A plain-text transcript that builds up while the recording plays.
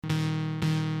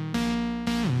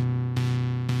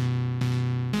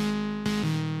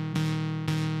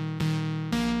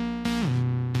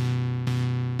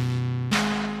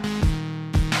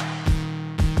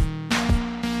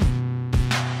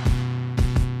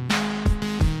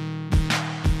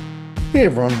Hey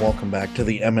everyone, welcome back to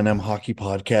the M&M Hockey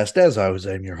Podcast. As always,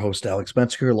 I'm your host, Alex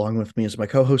Metzger. Along with me is my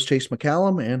co-host, Chase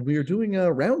McCallum, and we are doing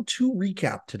a round two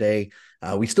recap today.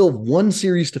 We still have one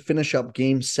series to finish up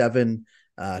Game 7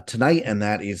 tonight, and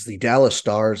that is the Dallas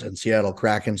Stars and Seattle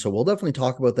Kraken. So we'll definitely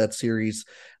talk about that series,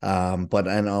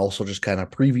 and also just kind of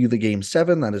preview the Game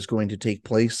 7 that is going to take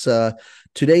place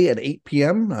today at 8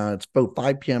 p.m. It's about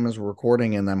 5 p.m. as we're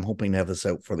recording, and I'm hoping to have this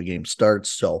out before the game starts.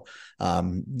 So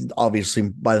obviously,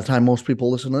 by the time most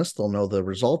people listen to this, they'll know the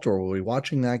result or will be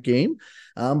watching that game.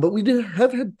 But we did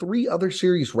have had three other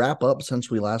series wrap up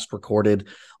since we last recorded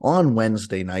on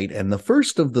Wednesday night. And the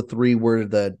first of the three were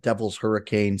the Devils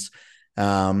Hurricanes.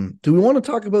 Do we want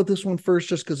to talk about this one first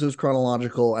just because it was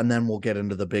chronological, and then we'll get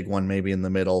into the big one maybe in the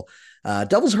middle?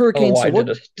 Devils Oh, Hurricanes. why So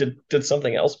what did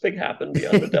something else big happen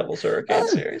beyond the I Devils Hurricane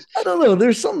series? don't know.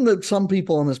 There's something that some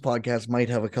people on this podcast might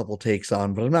have a couple takes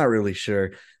on, but I'm not really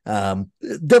sure.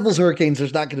 Devils Hurricanes,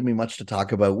 there's not going to be much to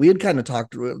talk about. We had kind of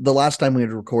talked the last time we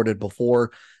had recorded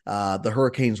before. The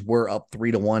Hurricanes were up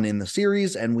 3-1 in the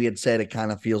series, and we had said it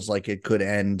kind of feels like it could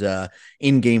end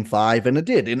in Game 5, and it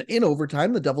did. In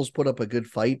overtime, the Devils put up a good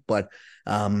fight, but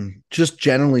just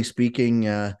generally speaking,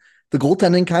 the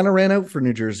goaltending kind of ran out for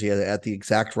New Jersey at the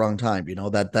exact wrong time. You know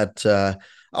that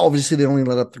obviously they only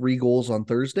let up 3 goals on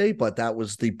Thursday, but that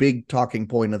was the big talking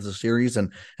point of the series,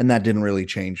 and that didn't really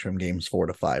change from games 4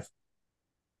 to 5.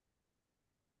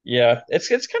 Yeah, it's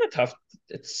kind of tough.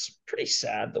 It's pretty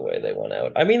sad the way they went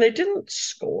out. I mean, they didn't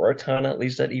score a ton, at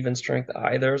least at even strength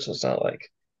either, so it's not like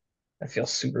I feel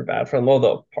super bad for them,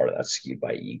 although part of that's skewed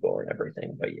by ego and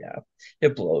everything. But yeah,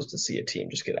 it blows to see a team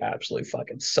just get absolutely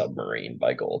fucking submarined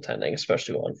by goaltending,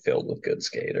 especially one filled with good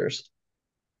skaters.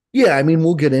 Yeah, I mean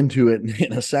we'll get into it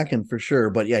in a second for sure,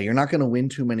 but yeah, you're not going to win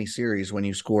too many series when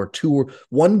you score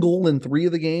 1 goal in 3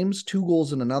 of the games, 2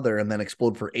 goals in another, and then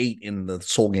explode for 8 in the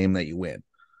sole game that you win.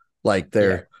 Like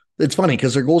Yeah, it's funny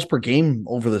because their goals per game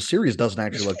over the series doesn't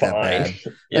actually it's look that fine.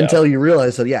 bad Yeah, until you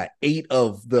realize that yeah, eight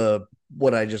of the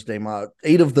what I just named out,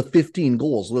 8 of the 15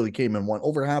 goals literally came in one.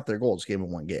 Over half their goals came in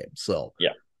one game. So yeah,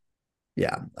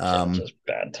 yeah, yeah, just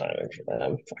bad timing for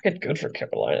them. Fucking good for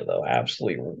Carolina though,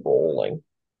 absolutely rolling.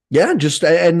 yeah, just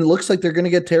and it looks like they're going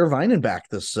to get Teravainen back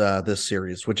this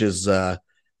series, which is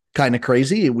kind of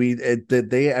crazy.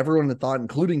 They everyone had thought,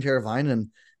 including Teravainen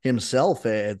himself,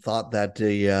 had thought that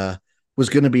he was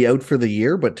going to be out for the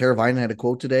year. But Teravainen had a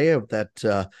quote today of that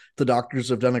the doctors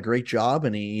have done a great job,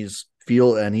 and he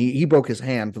broke his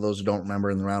hand for those who don't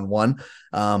remember in the round one,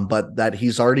 but that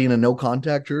he's already in a no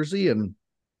contact jersey, and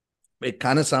it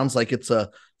kind of sounds like it's a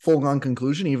foregone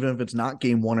conclusion, even if it's not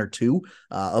game 1 or 2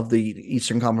 of the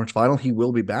Eastern Conference Final. He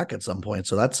will be back at some point,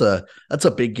 so that's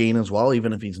a big gain as well.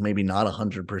 Even if he's maybe not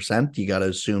 100%, you got to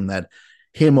assume that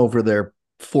him over their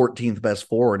 14th best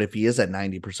forward, if he is at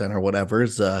 90% or whatever,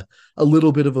 is a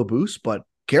little bit of a boost. But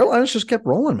Carolina's just kept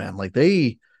rolling, man. Like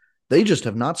they just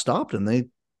have not stopped, and they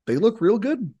look real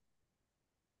good.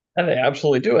 And they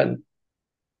absolutely do. And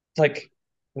like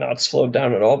not slowed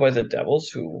down at all by the Devils,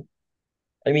 who,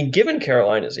 I mean, given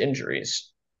Carolina's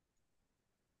injuries,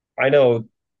 I know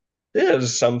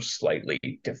there's some slightly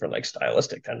different, like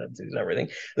stylistic tendencies and everything.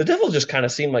 The Devils just kind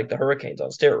of seem like the Hurricanes on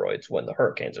steroids when the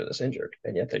Hurricanes are this injured,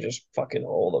 and yet they just fucking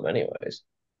roll them anyways.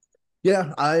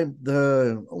 Yeah,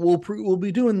 we'll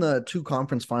be doing the 2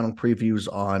 conference final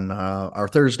previews on our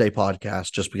Thursday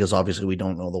podcast, just because obviously we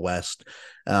don't know the West.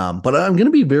 But I'm going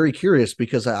to be very curious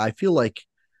because I feel like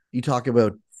you talk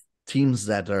about teams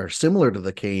that are similar to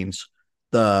the Canes.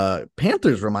 The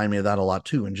Panthers remind me of that a lot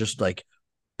too, and just like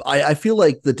I feel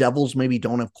like the Devils maybe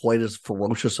don't have quite as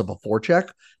ferocious of a forecheck.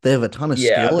 They have a ton of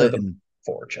Yeah, skill, they're the and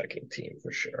forechecking team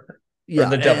for sure. Or yeah,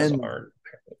 the Devils and aren't,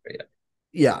 apparently, but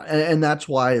yeah. yeah, and that's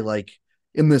why, like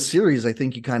in this series, I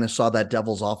think you kind of saw that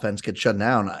Devils offense get shut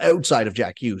down outside of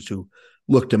Jack Hughes, who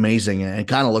looked amazing and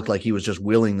kind of looked like he was just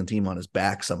willing the team on his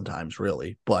back sometimes,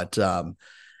 really. But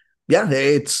yeah,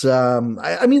 it's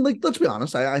I mean, like let's be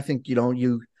honest, I think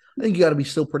I think you got to be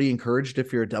still pretty encouraged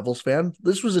if you're a Devils fan.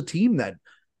 This was a team that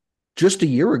just a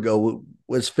year ago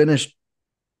was finished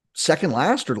second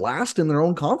last or last in their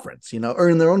own conference, or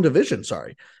in their own division.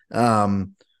 Sorry.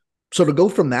 Um, so to go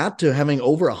from that to having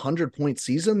over 100-point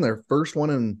season, their first one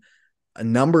in a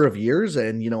number of years,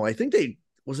 and I think they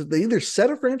either set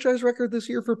a franchise record this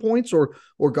year for points or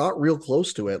got real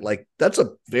close to it. Like that's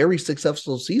a very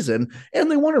successful season, and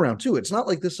they won a round 2. It's not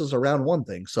like this is a round 1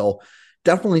 thing. So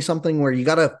definitely something where you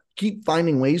got to keep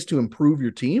finding ways to improve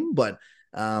your team. But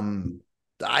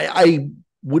I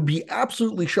would be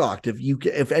absolutely shocked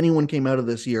if anyone came out of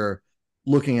this year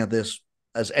looking at this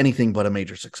as anything but a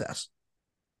major success.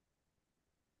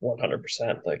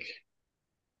 100%. Like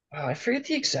I forget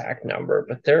the exact number,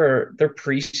 but their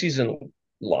preseason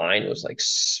line was like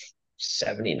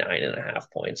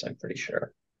 79.5 points, I'm pretty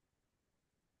sure.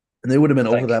 And they would have been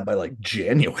over Like that by like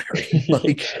January.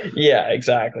 Like, yeah,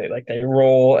 exactly. Like they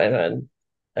roll, and then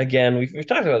again, we've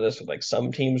talked about this with like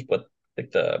some teams, but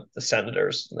like the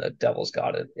Senators and the Devils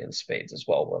got it in spades as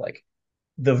well, where like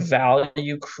the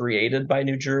value created by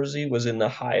New Jersey was in the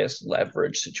highest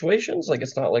leverage situations. Like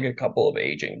it's not like a couple of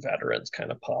aging veterans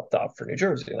kind of popped up for New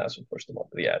Jersey, and that's what pushed them over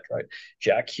the edge, right?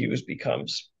 Jack Hughes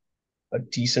becomes a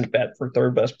decent bet for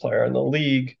third best player in the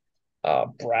league.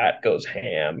 Bratt goes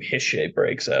ham. Hische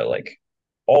breaks out. Like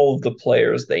all of the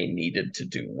players they needed to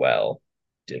do well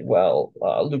did well.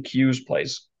 Luke Hughes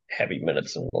plays heavy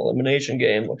minutes in the elimination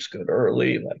game. Looks good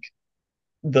early. Like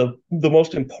the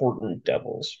most important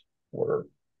Devils were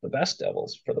the best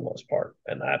Devils for the most part,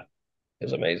 and that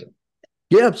is amazing.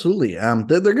 yeah, absolutely. They're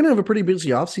going to have a pretty busy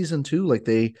offseason too. Like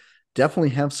they definitely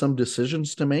have some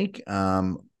decisions to make.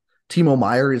 Timo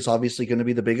Meyer is obviously going to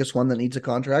be the biggest one that needs a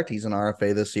contract. He's an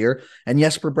RFA this year, and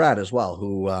Jesper Bratt as well,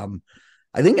 who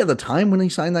I think at the time when he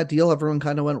signed that deal, everyone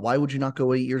kind of went, "Why would you not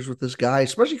go 8 years with this guy?"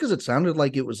 Especially because it sounded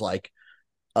like it was like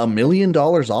 $1 million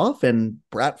off, and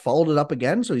Bratt followed it up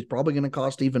again, so he's probably going to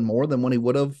cost even more than what he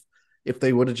would have if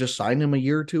they would have just signed him a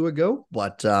year or two ago.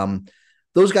 But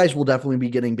those guys will definitely be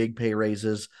getting big pay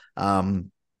raises.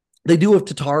 They do have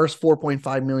Tatar's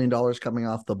 $4.5 million coming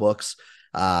off the books.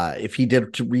 If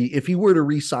he were to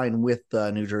re-sign with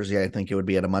New Jersey, I think it would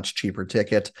be at a much cheaper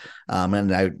ticket.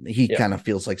 He Yeah, kind of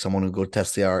feels like someone who go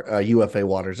test the UFA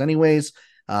waters, anyways.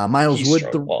 Miles he's Wood,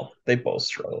 struggled. Well, they both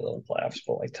struggled in the playoffs,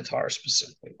 but like Tatar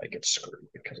specifically, like it's screwed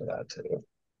because of that too.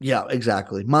 yeah,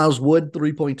 exactly. Miles Wood,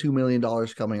 $3.2 million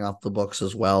coming off the books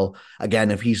as well. Again,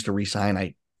 if he's to re-sign,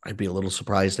 I'd be a little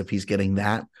surprised if he's getting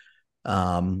that.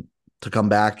 Um, to come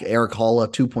back. Eric Holla,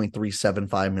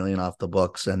 2.375 million off the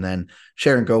books. And then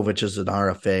Sharon Govich is an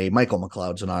RFA. Michael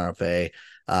McLeod's an RFA.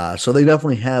 So they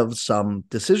definitely have some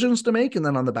decisions to make. And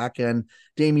then on the back end,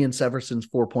 Damian Severson's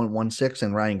 4.16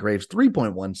 and Ryan Graves'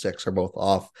 3.16 are both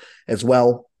off as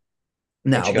well. But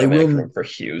Now you got to they make will. room for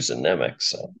Hughes and Nemec,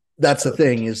 so it's That's the perfect.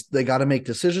 thing is they got to make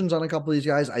decisions on a couple of these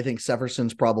guys. I think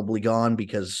Severson's probably gone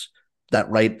because that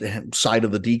right side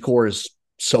of the decor is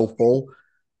so full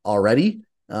already.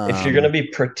 If you're going to Um, be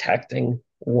protecting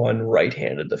one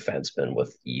right-handed defenseman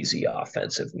with easy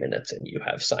offensive minutes and you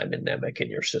have Simon Nemec in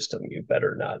your system, you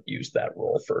better not use that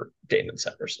role for Damon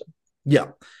Severson. Yeah.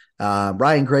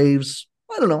 Ryan Graves,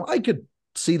 I don't know. I could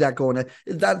see that going.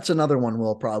 That's another one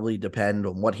will probably depend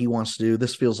on what he wants to do.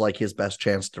 This feels like his best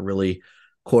chance to really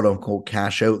quote unquote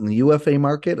cash out in the UFA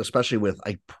market, especially with,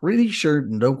 I'm pretty sure,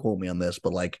 don't quote me on this,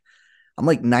 but like, I'm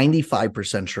like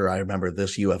 95% sure I remember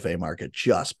this UFA market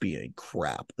just being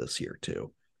crap this year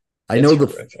too. I It's know the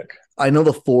horrific. I know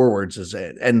the forwards is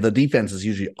it, and the defense is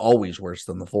usually always worse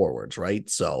than the forwards, right?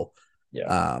 So Yeah.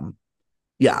 um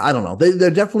yeah, I don't know. They're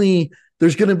definitely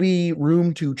there's going to be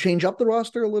room to change up the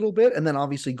roster a little bit, and then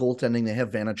obviously goaltending. They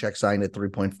have Vanacek signed at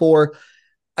 3.4.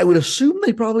 I would assume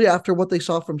they probably, after what they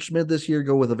saw from Schmid this year,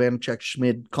 go with a Vanacek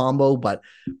Schmid combo. But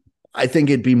I think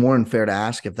it'd be more unfair to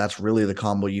ask if that's really the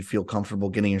combo you feel comfortable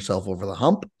getting yourself over the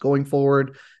hump going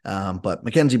forward. But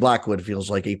Mackenzie Blackwood feels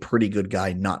like a pretty good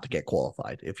guy not to get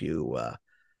qualified, if you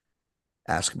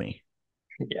ask me.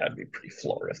 Yeah, I'd be pretty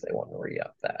floored if they want to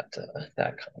re-up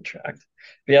that contract.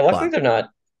 But yeah, luckily But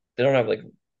they don't have like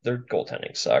their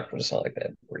goaltending sucked, but it's not like they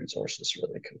have resources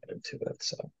really committed to it.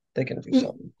 So they can do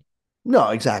something. no,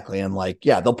 exactly. And like,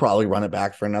 yeah, they'll probably run it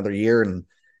back for another year. And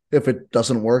if it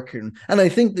doesn't work, and I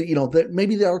think that, that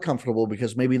maybe they are comfortable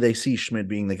because maybe they see Schmidt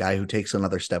being the guy who takes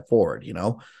another step forward. He's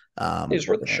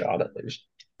worth a And shot at least.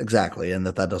 exactly. And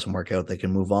that doesn't work out, they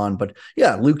can move on. But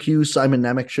yeah, Luke Hughes, Simon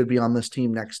Nemec should be on this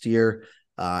team next year.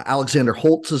 Alexander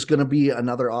Holtz is going to be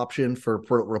another option for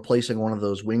replacing one of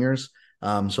those wingers.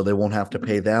 So they won't have to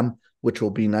pay them, which will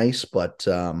be nice. But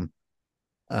yeah,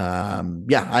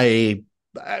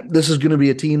 this is going to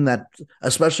be a team that,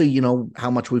 especially,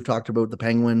 how much we've talked about the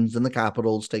Penguins and the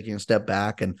Capitals taking a step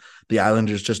back, and the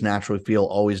Islanders just naturally feel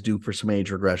always due for some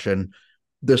age regression.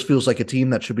 This feels like a team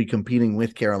that should be competing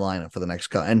with Carolina for the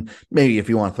next and maybe if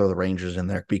you want to throw the Rangers in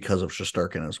there because of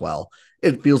Shesterkin as well.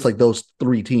 It feels like those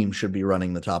three teams should be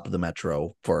running the top of the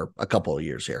Metro for a couple of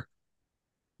years here.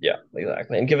 Yeah,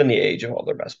 exactly. And given the age of all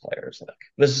their best players, like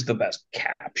this is the best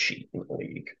cap sheet in the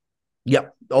league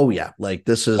Yep. Oh yeah. Like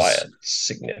this by is a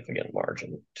significant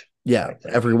margin, yeah. I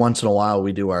think. Every once in a while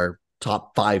we do our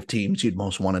top 5 teams you'd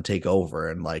most want to take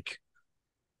over, and like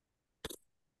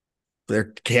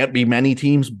there can't be many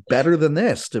teams better than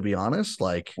this, to be honest.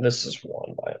 Like, This is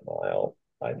one by a mile,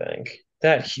 I think.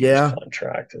 That Hughes Yeah,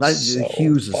 contract is so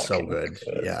Hughes is so fucking good.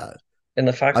 good. Yeah, And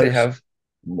the fact I they was have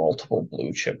multiple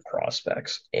blue chip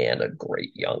prospects and a great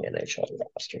young NHL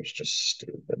roster is just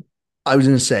stupid. I was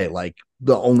gonna say like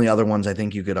the only other ones I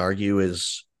think you could argue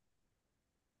is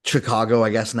Chicago, I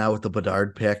guess now with the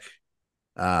Bedard pick,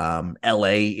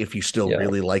 LA if you still Yeah.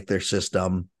 really like their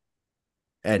system,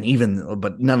 and even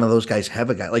but none of those guys have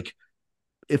a guy like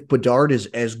if Bedard is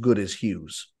as good as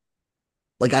Hughes.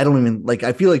 Like I don't even like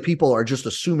I feel like people are just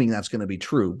assuming that's going to be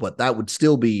true, but that would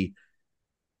still be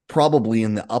probably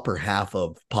in the upper half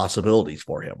of possibilities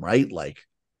for him, right? Like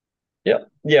Yeah.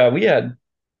 Yeah, we had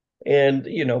and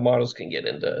models can get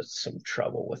into some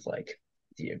trouble with like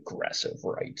the aggressive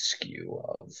right skew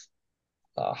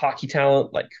of hockey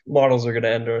talent. Like models are going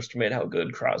to underestimate how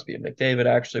good Crosby and McDavid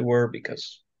actually were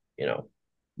because you know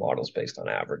models based on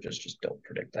averages just don't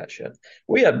predict that shit.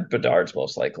 We had Bedard's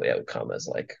most likely outcome as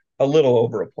like a little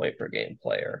over a point per game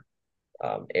player,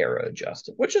 era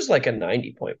adjusted, which is like a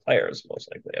 90-point player's most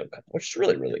likely outcome, which is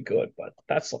really really good. But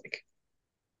that's like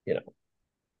you know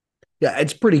yeah,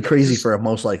 it's pretty crazy just for a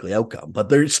most likely outcome, but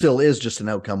there still is just an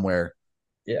outcome where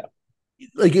yeah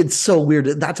like it's so weird.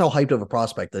 That's how hyped of a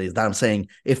prospect that he is. That I'm saying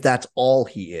if that's all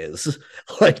he is,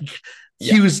 like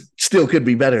yeah Hughes still could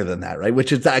be better than that, right?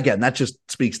 Which is again, that just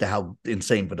speaks to how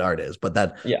insane Bedard is. But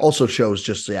that yeah. also shows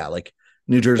just like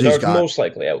New Jersey's Bedard's got most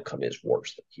likely outcome is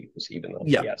worse than Hughes, even though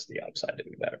yeah. he has the upside to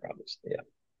be better, obviously. Yeah.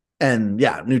 And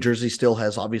yeah, New Jersey still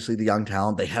has obviously the young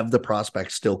talent. They have the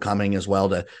prospects still coming as well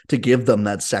to give them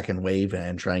that second wave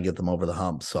and try and get them over the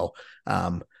hump. So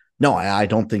no, I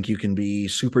don't think you can be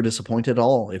super disappointed at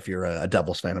all if you're a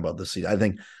Devils fan about this season. I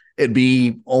think it'd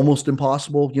be almost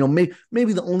impossible.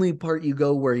 Maybe the only part you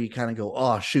go where you kind of go,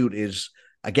 oh shoot, is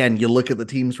again you look at the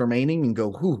teams remaining and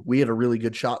go, whew, we had a really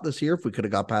good shot this year if we could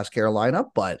have got past Carolina,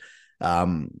 but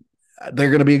um, they're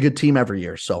going to be a good team every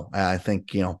year. So I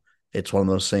think it's one of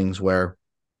those things where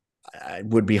I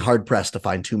would be hard pressed to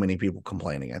find too many people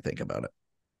complaining, I think, about it.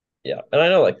 Yeah. And I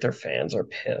know like their fans are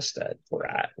pissed at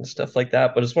Brat and stuff like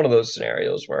that, but it's one of those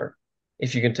scenarios where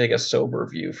if you can take a sober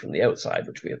view from the outside,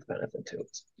 which we have the benefit to,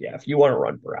 it's, yeah, if you want to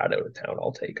run Brat out of town,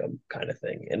 I'll take him kind of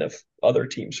thing. And if other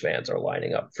teams' fans are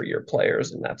lining up for your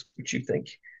players and that's what you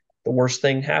think the worst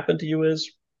thing happened to you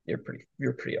is, you're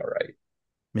pretty all right.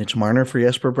 Mitch Marner for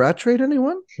Jesper Bratt trade,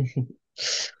 anyone?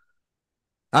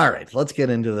 All right, let's get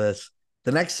into this.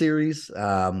 The next series,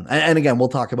 and again, we'll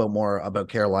talk about more about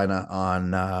Carolina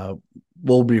on.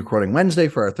 We'll be recording Wednesday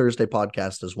for our Thursday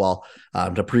podcast as well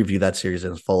to preview that series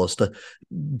in its fullest. The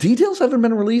details haven't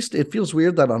been released. It feels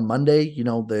weird that on Monday,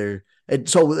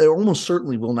 so there almost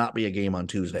certainly will not be a game on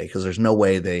Tuesday because there's no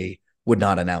way they would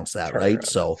not announce that, Turn right? around that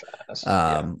So, fast.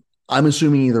 Yeah. I'm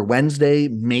assuming either Wednesday,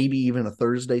 maybe even a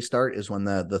Thursday start is when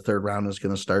the third round is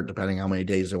going to start, depending how many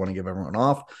days they want to give everyone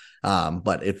off.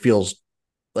 But it feels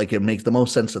like it makes the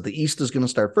most sense that the East is going to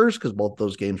start first because both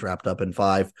those games wrapped up in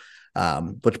 5.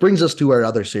 Which brings us to our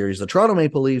other series, the Toronto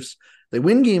Maple Leafs. They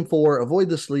win game 4, avoid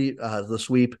the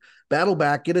sweep, battle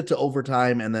back, get it to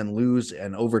overtime, and then lose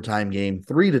an overtime game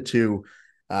 3-2.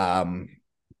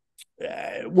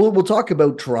 We'll talk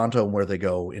about Toronto and where they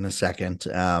go in a second.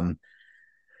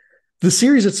 The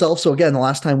series itself, so again, the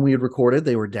last time we had recorded,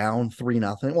 they were down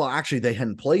 3-0. Well, actually, they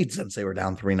hadn't played since they were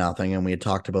down 3-0, and we had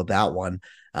talked about that one.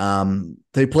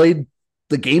 They played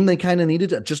the game they kind of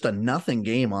needed, just a nothing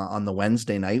game on the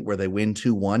Wednesday night where they win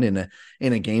 2-1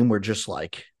 in a game where just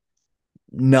like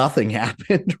nothing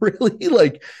happened really,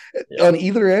 like Yeah. on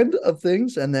either end of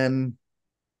things. And then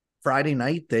Friday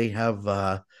night, they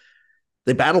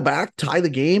battle back, tie the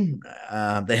game.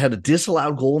 They had a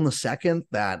disallowed goal in the second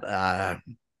that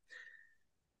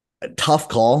tough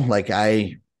call. Like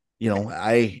I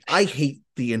hate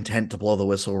the intent to blow the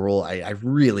whistle rule. I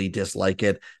really dislike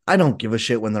it. I don't give a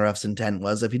shit when the ref's intent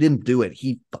was. If he didn't do it,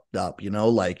 he fucked up,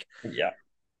 like, Yeah.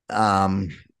 um,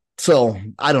 so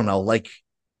I don't know. Like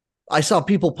I saw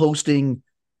people posting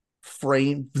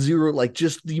frame zero, like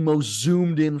just the most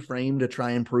zoomed in frame to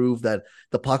try and prove that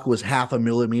the puck was half a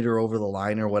millimeter over the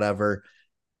line or whatever.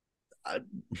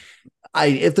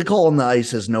 If the call on the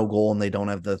ice is no goal and they don't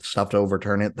have the stuff to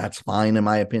overturn it, that's fine in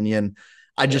my opinion.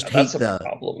 I just Yeah, that's hate a the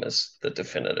problem is the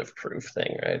definitive proof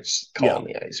thing, right? Just yeah. calling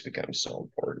the ice becomes so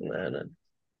important then.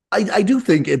 And I do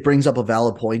think it brings up a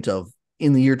valid point of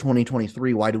in the year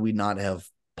 2023, why do we not have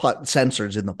puck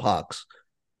sensors in the pucks?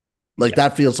 Like yeah,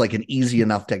 that feels like an easy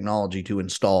enough technology to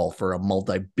install for a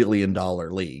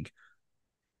multi-billion-dollar league.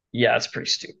 yeah, it's pretty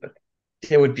stupid.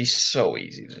 It would be so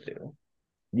easy to do.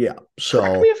 Yeah. Correct me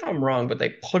So if I'm wrong, but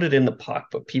they put it in the puck,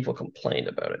 but people complained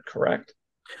about it, correct?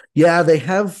 yeah, they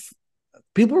have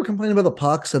people were complaining about the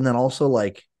pucks, and then also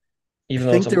like I Even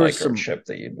though it's think a there was some microchip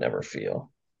that you'd never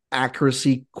feel.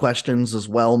 accuracy questions as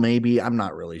well, maybe. I'm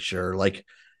not really sure. Like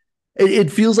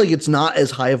it feels like it's not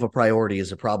as high of a priority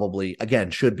as it probably, again,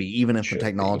 should be, even if the Should be.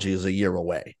 technology is a year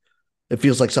away. It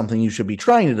feels like something you should be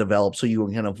trying to develop so you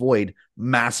can avoid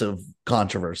massive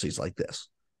controversies like this.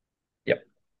 Yep.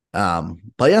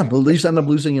 But yeah, the Leafs end up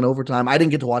losing in overtime. I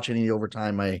didn't get to watch any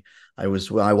overtime. I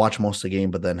watched most of the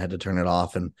game, but then had to turn it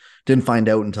off and didn't find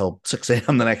out until 6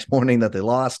 a.m. the next morning that they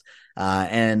lost.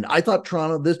 And I thought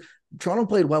Toronto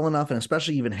played well enough, and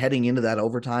especially even heading into that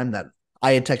overtime, that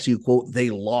I had texted you, quote,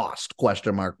 they lost,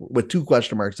 question mark, with 2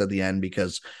 question marks at the end,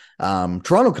 because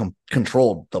Toronto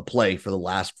controlled the play for the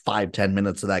last 5-10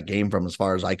 minutes of that game from as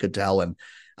far as I could tell. And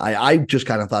I just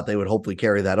kind of thought they would hopefully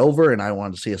carry that over, and I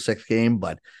wanted to see a 6th game,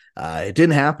 but it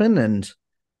didn't happen. And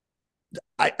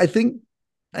I think,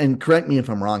 and correct me if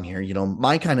I'm wrong here,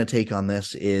 my kind of take on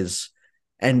this is,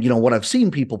 and what I've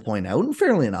seen people point out, and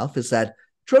fairly enough, is that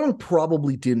Toronto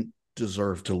probably didn't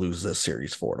deserve to lose this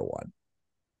series 4-1.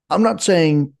 I'm not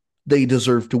saying they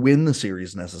deserve to win the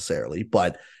series necessarily,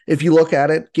 but if you look at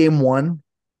it, game 1,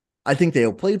 I think they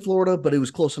outplayed Florida, but it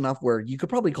was close enough where you could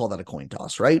probably call that a coin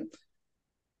toss, right?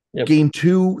 Yep. Game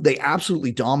 2, they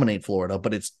absolutely dominate Florida,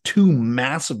 but it's 2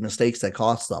 massive mistakes that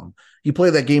cost them. You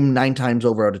play that game 9 times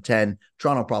over out of 10,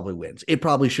 Toronto probably wins. It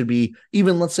probably should be,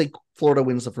 even let's say Florida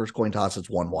wins the first coin toss, it's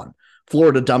 1-1.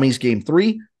 Florida dummies game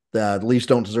 3. The Leafs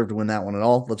don't deserve to win that one at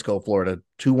all. Let's go Florida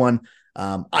 2-1.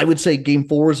 I would say game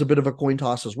 4 is a bit of a coin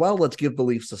toss as well. Let's give the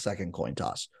Leafs the second coin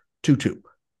toss, 2-2.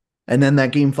 And then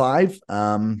that game 5,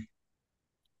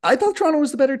 I thought Toronto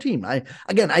was the better team. I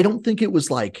don't think it was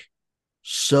like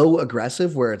so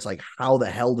aggressive where it's like, how the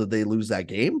hell did they lose that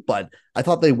game? But I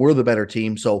thought they were the better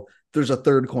team. So there's a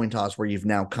third coin toss where you've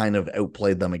now kind of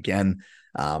outplayed them again.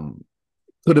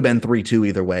 Could have been 3-2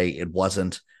 either way. It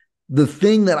wasn't. The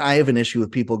thing that I have an issue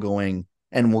with people going,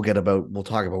 and we'll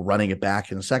talk about running it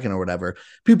back in a second or whatever.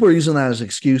 People are using that as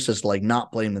excuses to like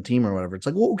not blame the team or whatever. It's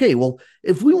like, well, okay, well,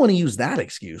 if we want to use that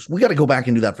excuse, we got to go back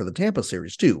and do that for the Tampa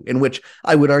series too, in which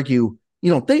I would argue,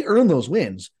 they earned those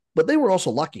wins, but they were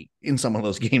also lucky in some of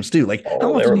those games too. Like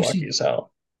Oh, they were lucky as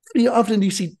hell. how often do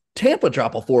you see Tampa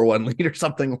drop a 4-1 lead or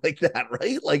something like that,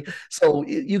 right? Like, so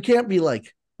you can't be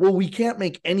like, well, we can't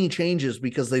make any changes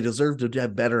because they deserve to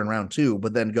have better in round 2,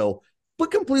 but then go,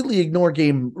 but completely ignore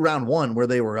round 1 where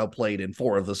they were outplayed in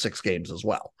 4 of the 6 games as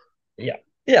well. Yeah.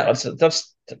 Yeah,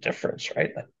 that's the difference,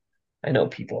 right? I know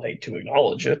people hate to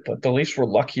acknowledge it, but the Leafs were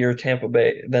luckier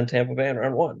than Tampa Bay in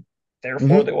round 1.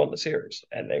 Therefore, they won the series,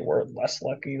 and they were less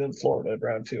lucky than Florida in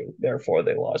round 2. Therefore,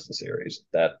 they lost the series.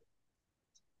 That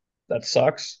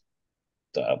sucks.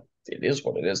 It is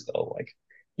what it is, though. Like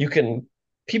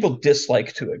people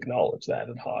dislike to acknowledge that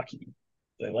in hockey.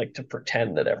 They like to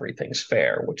pretend that everything's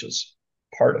fair, which is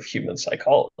part of human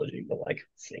psychology. But like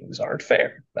things aren't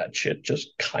fair. That shit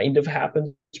just kind of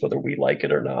happens, whether we like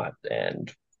it or not,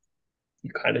 and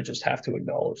you kind of just have to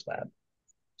acknowledge that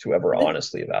to ever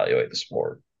honestly evaluate the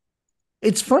sport.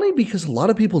 It's funny because a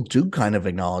lot of people do kind of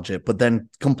acknowledge it, but then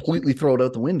completely throw it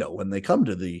out the window when they come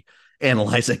to the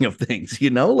analyzing of things,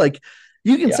 like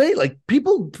you can say like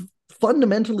people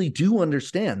fundamentally do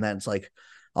understand that it's like,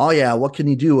 oh yeah, what can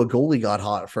you do? A goalie got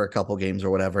hot for a couple games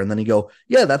or whatever. And then you go,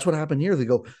 yeah, that's what happened here. They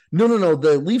go, no,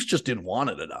 the Leafs just didn't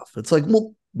want it enough. It's like,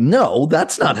 well, no,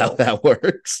 that's not how that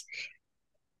works.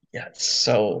 Yeah, it's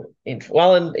so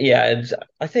well, and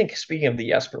I think speaking of the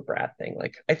Jesper Bratt thing,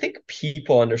 like I think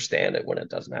people understand it when it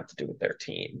doesn't have to do with their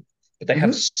team, but they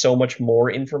have so much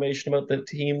more information about the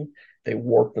team. They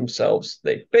warp themselves.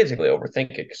 They basically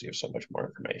overthink it because you have so much more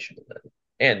information,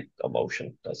 and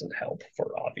emotion doesn't help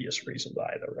for obvious reasons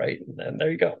either, right? And then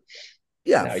there you go.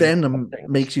 Yeah, now fandom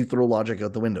makes you throw logic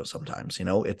out the window sometimes.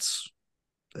 It's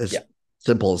as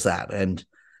simple as that, and.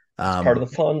 It's part of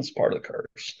the fun, it's part of the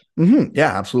curse.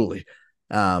 Yeah, absolutely.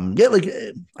 Like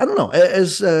I don't know.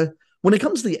 As when it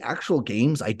comes to the actual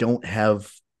games, I don't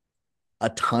have a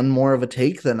ton more of a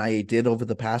take than I did over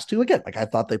the past 2. Again, like I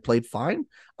thought they played fine.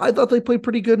 I thought they played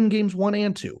pretty good in games 1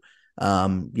 and 2.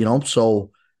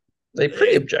 So they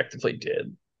pretty objectively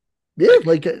did. Yeah,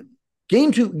 like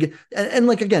game 2, and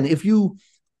like again, if you.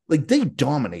 Like they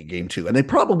dominate game 2, and they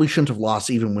probably shouldn't have lost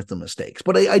even with the mistakes.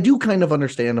 But I do kind of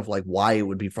understand of like why it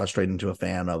would be frustrating to a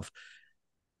fan of,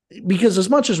 because as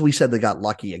much as we said they got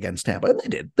lucky against Tampa,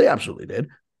 and they absolutely did.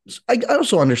 I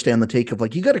also understand the take of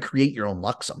like, you got to create your own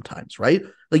luck sometimes, right?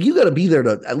 Like you got to be there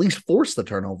to at least force the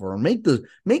turnover and make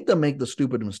them make the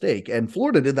stupid mistake. And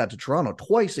Florida did that to Toronto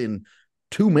twice in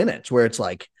 2 minutes, where it's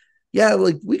like, yeah,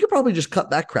 like we could probably just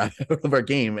cut that crap out of our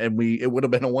game and it would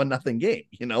have been a 1-0 game,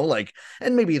 like,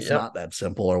 and maybe it's not that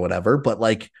simple or whatever, but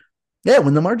like Yeah,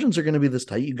 when the margins are going to be this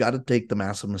tight, you got to take the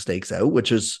massive mistakes out,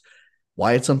 which is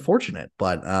why it's unfortunate.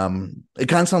 But it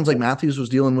kind of sounds like Matthews was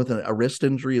dealing with a wrist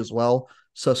injury as well.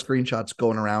 So screenshots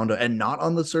going around and not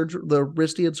on the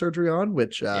wrist he had surgery on,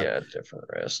 which Yeah, different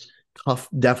wrist. tough,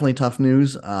 definitely tough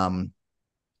news.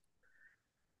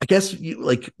 I guess you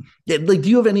like, yeah, like, do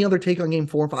you have any other take on game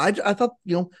 4 and 5? I thought,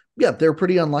 yeah, they're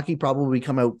pretty unlucky, probably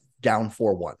come out down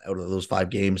 4-1 out of those 5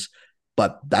 games,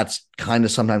 but that's kind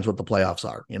of sometimes what the playoffs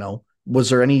are. Was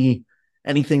there anything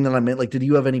that I meant? Like, did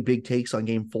you have any big takes on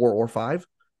game 4 or 5?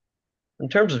 In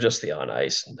terms of just the on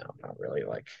ice, no, not really.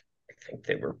 Like, I think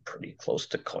they were pretty close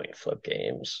to coin flip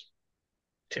games,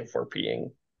 if we're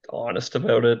being honest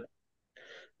about it.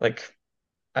 Like,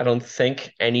 I don't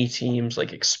think any team's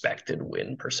like expected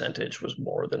win percentage was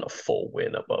more than a full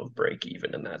win above break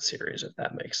even in that series, if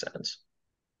that makes sense.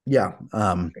 Yeah.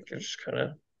 I think they're just kind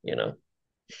of,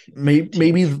 Maybe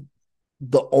teams.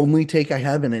 the only take I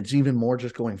have, and it's even more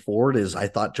just going forward, is I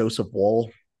thought Joseph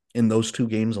Woll in those 2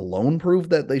 games alone proved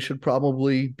that they should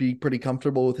probably be pretty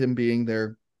comfortable with him being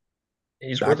their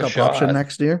He's worth a backup option shot.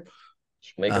 next year.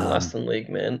 Just making less Um, than league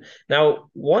man. Now,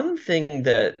 one thing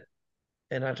that,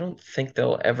 and I don't think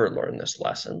they'll ever learn this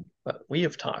lesson, but we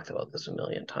have talked about this a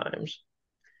million times.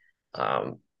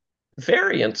 Um,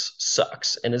 Variance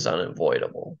sucks and is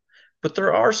unavoidable, but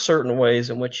there are certain ways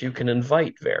in which you can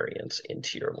invite variance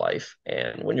into your life.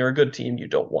 And when you're a good team, you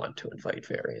don't want to invite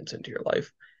variance into your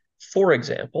life. For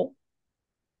example,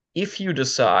 if you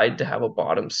decide to have a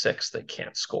bottom six that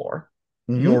can't score,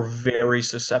 you're mhm. very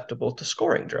susceptible to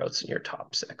scoring droughts in your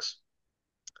top six.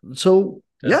 So,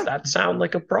 Does yeah, that sound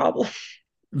like a problem?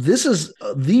 this is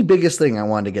the biggest thing I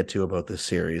wanted to get to about this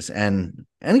series. And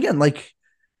again, like,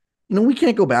 we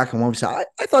can't go back on what we said.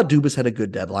 I thought Dubas had a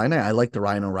good deadline. I like the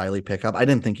Ryan O'Reilly pickup. I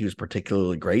didn't think he was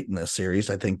particularly great in this series.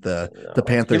 I think the No, he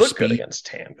Panthers looked good speed. against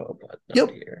Tampa, but not Yep.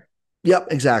 here. Yep,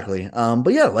 exactly.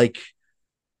 But yeah, like,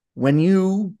 when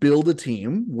you build a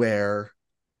team where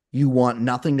you want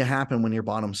nothing to happen when your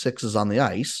bottom six is on the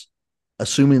ice,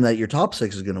 assuming that your top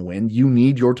six is going to win, you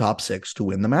need your top six to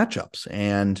win the matchups.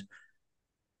 And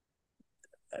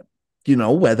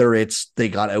whether it's they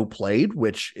got outplayed,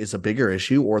 which is a bigger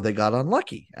issue, or they got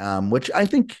unlucky, which I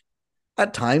think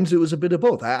at times it was a bit of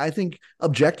both. I think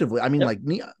objectively, I mean, Yep.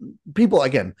 like, people,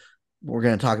 again, we're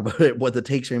going to talk about it, what the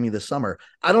takes are going to be this summer.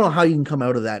 I don't know how you can come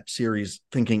out of that series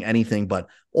thinking anything but,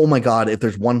 oh my God, if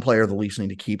there's one player the Leafs need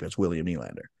to keep, it's William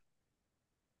Nylander.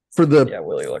 For the Yeah,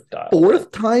 Willie looked dialed in.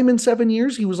 4th time in 7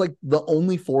 years, he was like the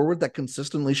only forward that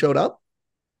consistently showed up.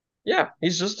 Yeah,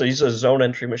 he's a zone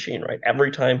entry machine, right? Every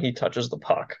time he touches the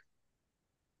puck,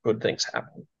 good things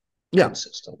happen Yeah.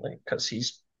 consistently because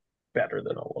he's better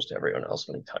than almost everyone else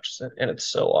when he touches it. And it's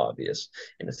so obvious.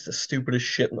 And it's the stupidest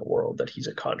shit in the world that he's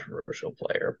a controversial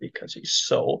player because he's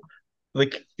so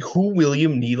like who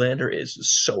William Nylander is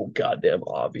so goddamn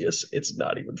obvious. It's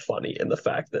not even funny. And the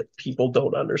fact that people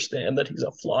don't understand that he's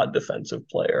a flawed defensive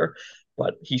player,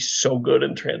 but he's so good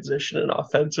in transition and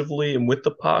offensively and with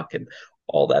the puck and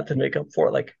all that to make up for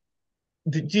it. Like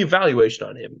the evaluation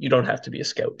on him, you don't have to be a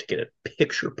scout to get it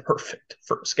picture perfect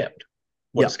for a scout.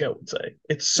 What a Yeah. scout would say.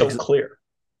 It's so Ex- clear.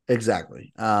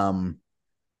 exactly.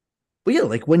 But yeah,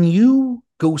 like, when you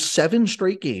go 7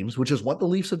 straight games, which is what the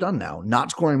Leafs have done now,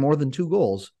 not scoring more than 2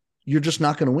 goals, you're just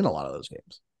not going to win a lot of those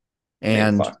games. Yeah, you're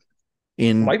And fucked.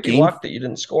 in Might be game, luck that you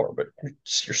didn't score, but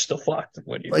you're still fucked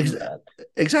when you do that.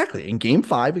 exactly, in game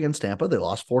 5 against Tampa, they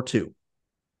lost 4-2.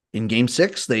 In game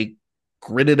 6, they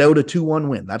gritted out a 2-1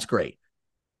 win. That's great.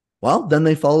 Well, then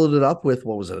they followed it up with,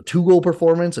 what was it, a 2-goal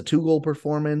performance, a 2-goal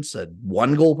performance, a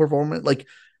 1-goal performance. Like,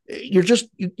 you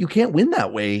can't win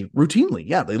that way routinely.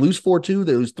 Yeah, they lose 4-2,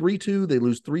 they lose 3-2, they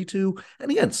lose 3-2.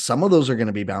 And again, some of those are going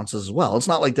to be bounces as well. It's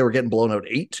not like they were getting blown out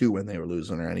 8-2 when they were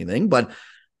losing or anything, but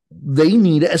they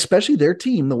need, especially their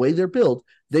team, the way they're built,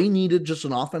 they needed just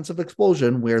an offensive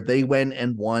explosion where they went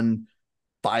and won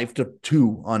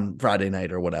 5-2 on Friday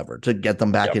night or whatever to get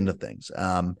them back Yep. into things.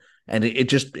 And it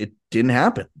didn't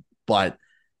happen. But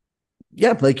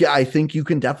yeah, like, I think you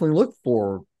can definitely look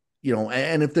for,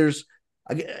 and if there's,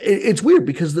 it's weird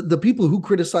because the people who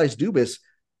criticize Dubas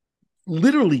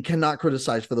literally cannot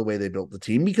criticize for the way they built the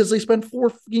team because they spent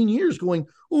 4 years going,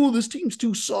 oh, this team's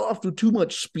too soft with too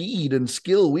much speed and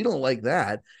skill. We don't like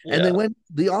that. And they Yeah. went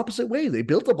the opposite way. They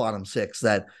built a bottom six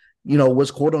that,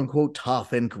 was quote unquote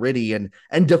tough and gritty and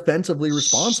defensively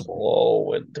responsible.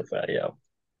 Slow and defend. Yeah.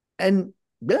 And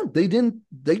yeah, they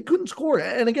couldn't score.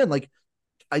 And again, like,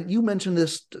 you mentioned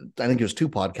this, I think it was 2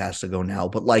 podcasts ago now,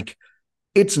 but like,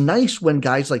 it's nice when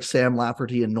guys like Sam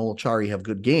Lafferty and Noel Chari have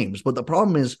good games. But the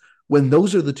problem is when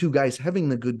those are the 2 guys having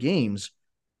the good games,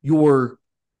 your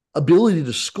ability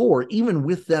to score, even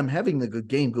with them having the good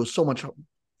game, goes so much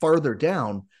farther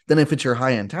down than if it's your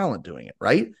high end talent doing it,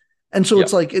 right? And so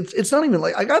it's Yep, like it's not even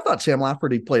like I thought Sam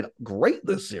Lafferty played great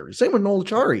this series. Same with Noel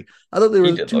Chari. I thought they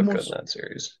he were did look good in that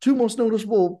series. two most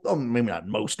noticeable, maybe not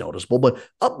most noticeable, but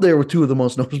up there with two of the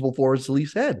most noticeable forwards the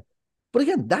Leafs had. But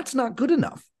again, that's not good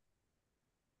enough.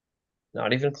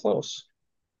 Not even close.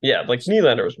 Yeah, like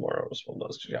Nylander was more noticeable than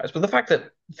those two guys. But the fact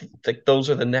that like those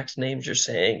are the next names you're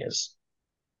saying is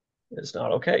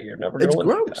not okay. You're never going It's to win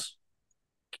like that. gross.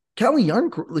 Kelly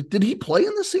Young, like, did he play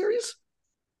in the series?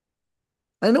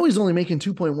 I know he's only making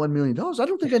 $2.1 million. I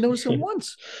don't think I noticed him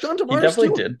once. John He Tavares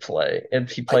definitely too. did play, and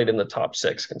he I played in the top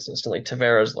six consistently.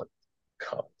 Tavares looked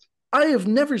cuffed. I have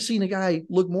never seen a guy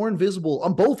look more invisible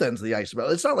on both ends of the ice.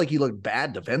 It's not like he looked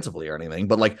bad defensively or anything,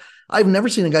 but like I've never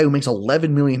seen a guy who makes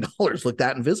 $11 million look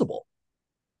that invisible.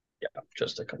 Yeah,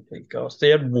 just a complete ghost. They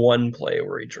had one play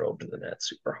where he drove to the net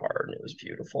super hard, and it was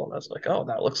beautiful. And I was like, oh,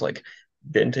 that looks like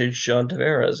vintage John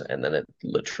Tavares. And then it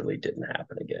literally didn't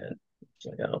happen again. It's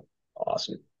like, oh,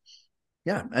 awesome.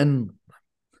 Yeah, and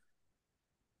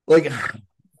like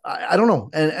I don't know.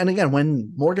 And again,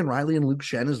 when Morgan Riley and Luke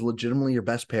Shen is legitimately your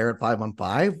best pair at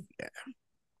 5-on-5,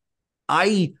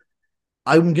 I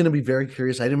I'm gonna be very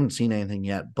curious. I haven't seen anything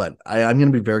yet, but I'm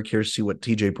gonna be very curious to see what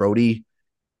TJ Brody,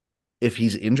 if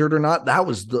he's injured or not. That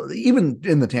was even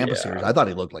in the Tampa series, Yeah. I thought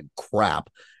he looked like crap.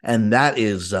 And that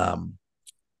is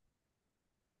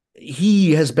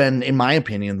he has been, in my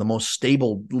opinion, the most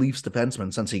stable Leafs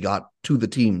defenseman since he got to the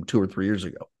team 2 or 3 years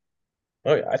ago.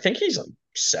 Oh, yeah. I think he's like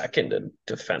second in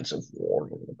defensive WAR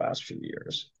over the past few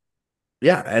years.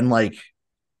 Yeah, and like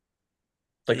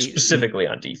Like specifically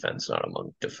on defense, not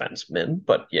among defensemen,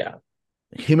 but yeah.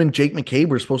 him and Jake McCabe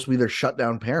were supposed to be their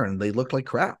shutdown pair, and they looked like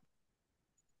crap.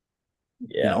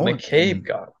 Yeah, McCabe And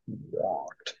got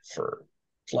walked for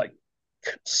like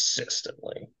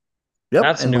consistently. yep,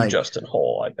 That's and new like Justin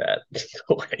Hole, I bet,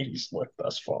 the way he's looked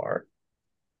thus far.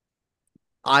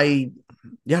 I,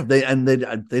 yeah, they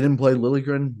didn't play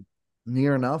Liljegren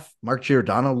near enough. Mark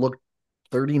Giordano looked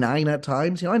 39 at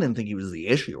times. I didn't think he was the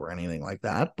issue or anything like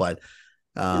that, but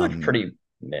He looked pretty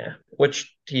meh,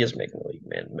 which he is making the league,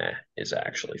 man. Meh is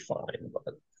actually fine,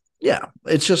 but yeah,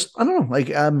 it's just I don't know. Like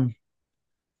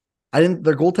I didn't.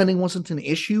 Their goaltending wasn't an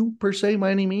issue per se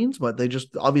by any means, but they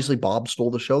just obviously Bob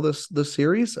stole the show this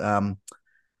series. So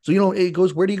it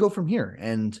goes. Where do you go from here?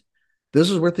 And this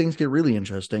is where things get really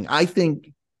interesting. I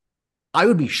think I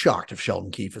would be shocked if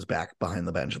Sheldon Keefe is back behind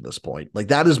the bench at this point. Like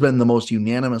that has been the most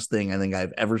unanimous thing I think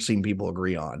I've ever seen people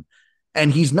agree on,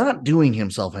 and he's not doing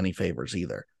himself any favors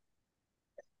either.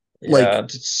 yeah, Like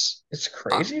it's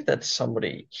crazy that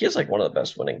he has like one of the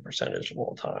best winning percentage of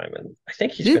all time, and I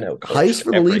think he's been did outcoached heist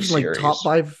for the every Leafs in like series. top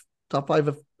five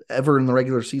ever in the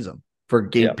regular season for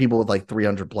game Yeah, people with like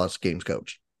 300 plus games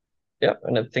coached. yeah,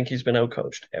 and I think he's been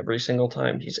outcoached every single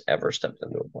time he's ever stepped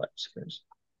into a playoff series.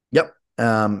 Yep.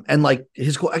 And like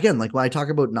his quote again, like when I talk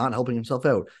about not helping himself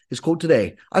out, his quote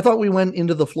today, I thought we went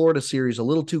into the Florida series a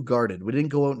little too guarded. We didn't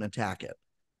go out and attack it.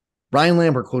 Brian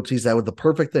Lambert quotes he's that with the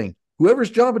perfect thing.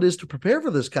 Whoever's job it is to prepare for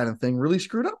this kind of thing really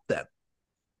screwed up then.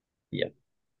 Yeah,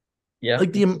 yeah,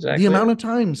 Like that's the exactly amount it. of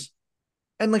times,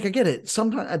 and like I get it.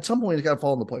 Sometimes at some point it's got to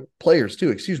fall on the players too.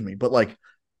 Excuse me, but like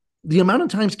the amount of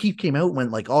times Keith came out and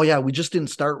went like, "Oh yeah, we just didn't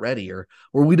start ready," or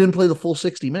we didn't play the full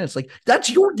 60 minutes. Like that's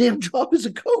your damn job as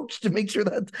a coach to make sure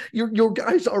that your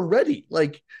guys are ready.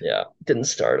 Like Yeah, didn't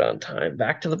start on time.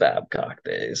 Back to the Babcock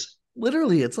days.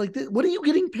 literally, it's like, what are you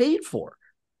getting paid for?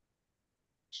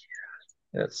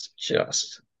 It's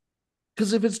just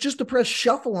Because if it's just to press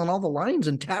shuffle on all the lines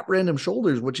and tap random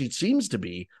shoulders, which it seems to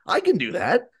be, I can do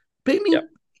that. Pay me yep,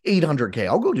 800K.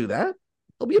 I'll go do that.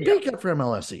 I'll be a pay yep, cut for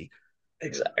MLSE.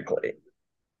 exactly.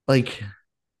 Like,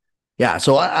 yeah.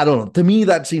 So I don't know. To me,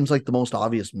 that seems like the most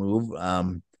obvious move.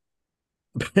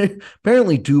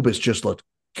 Apparently, Dubas just looked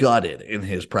gutted in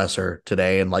his presser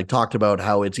today and like talked about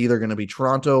how it's either going to be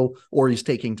Toronto or he's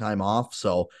taking time off.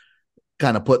 So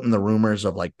kind of putting the rumors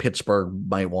of like Pittsburgh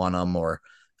might want him or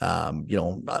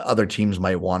other teams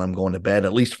might want him going to bed,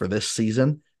 at least for this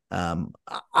season.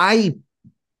 I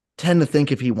tend to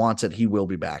think if he wants it, he will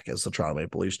be back as the Toronto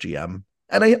Maple Leafs GM.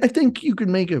 And I think you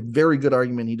can make a very good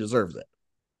argument he deserves it.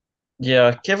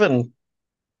 Yeah, given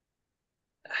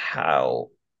how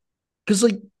Because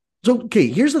like, so okay,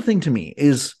 here's the thing to me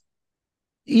is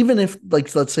even if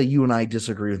like let's say you and I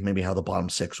disagree with maybe how the bottom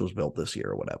six was built this year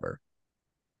or whatever,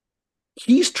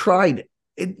 he's tried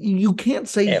it. You can't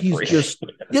say he's everything. just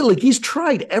like he's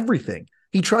tried everything.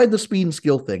 He tried the speed and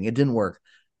skill thing. It didn't work.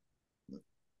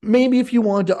 Maybe if you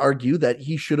wanted to argue that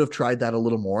he should have tried that a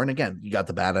little more, and again, you got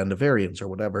the bad end of variance or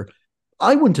whatever,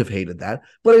 I wouldn't have hated that,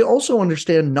 but I also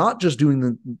understand not just doing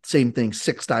the same thing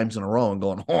 6 times in a row and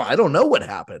going, oh, I don't know what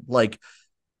happened. Like,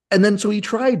 and then so he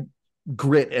tried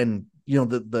grit and,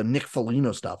 the Nick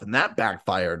Foligno stuff, and that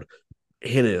backfired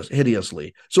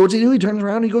hideously. So what's he do? He turns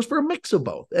around and he goes for a mix of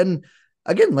both. And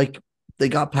again, like, they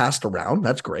got passed around.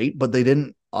 That's great, but they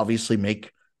didn't obviously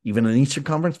make even an Eastern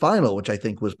Conference final, which I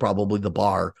think was probably the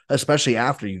bar, especially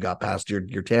after you got past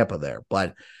your Tampa there.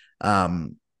 But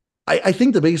I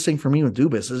think the biggest thing for me with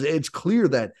Dubas is it's clear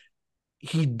that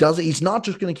he's not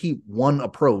just going to keep one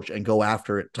approach and go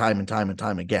after it time and time and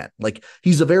time again. Like,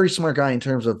 he's a very smart guy in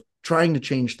terms of trying to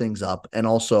change things up and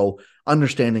also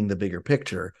understanding the bigger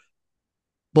picture.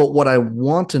 But what I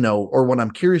want to know, or what I'm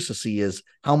curious to see, is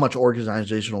how much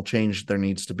organizational change there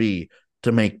needs to be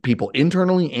to make people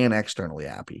internally and externally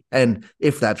happy. And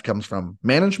if that comes from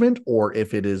management or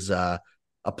if it is a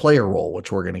player role,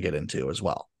 which we're going to get into as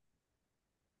well.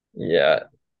 Yeah.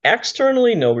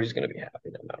 Externally, nobody's going to be happy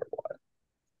no matter what.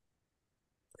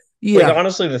 Yeah. Like,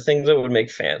 honestly, the thing that would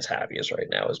make fans happiest right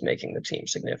now is making the team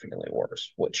significantly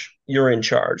worse, which you're in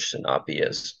charge to not be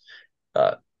as,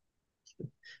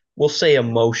 we'll say,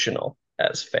 emotional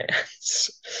as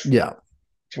fans. Yeah.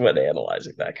 When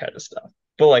analyzing that kind of stuff.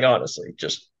 But, like, honestly,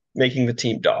 just making the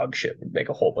team dog shit would make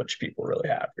a whole bunch of people really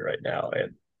happy right now.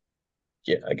 And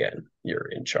yeah, again, you're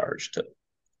in charge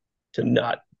to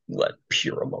not let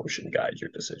pure emotion guide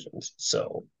your decisions.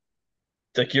 So,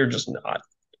 like, you're just not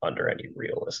under any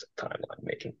realistic timeline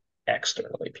making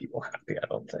externally people happy, I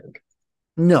don't think.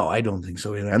 No, I don't think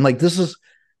so either. And like, this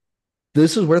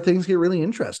is where things get really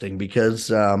interesting, because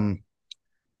you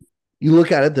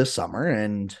look at it this summer,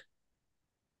 and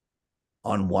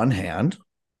on one hand,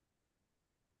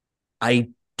 I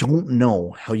don't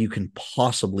know how you can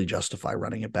possibly justify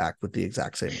running it back with the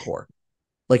exact same core.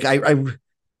 Like, I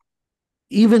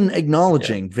even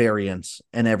acknowledging variance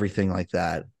and everything like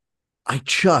that, I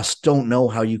just don't know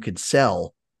how you could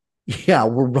sell. Yeah,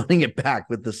 we're running it back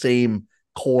with the same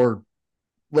core,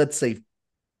 let's say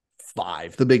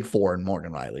 5, the big 4, and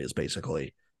Morgan Riley is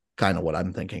basically kind of what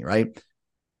I'm thinking, right?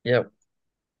 Yep.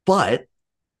 But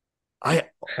I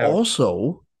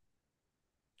also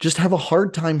just have a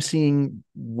hard time seeing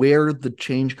where the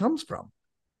change comes from.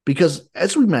 Because,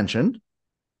 as we mentioned,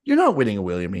 you're not winning a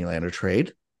William Nylander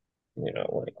trade. You're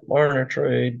not winning a Marner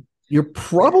trade. You're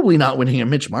probably not winning a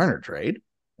Mitch Marner trade.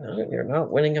 You're not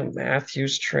winning a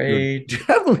Matthews trade. You're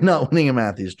definitely not winning a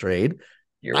Matthews trade.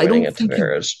 You're winning a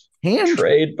Tavares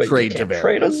trade, but you can't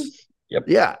trade him. Yep.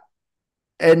 Yeah.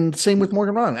 And same with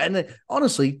Morgan Riley. And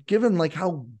honestly, given like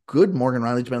how good Morgan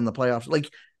Riley's been in the playoffs, like,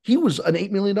 he was an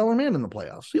 $8 million man in the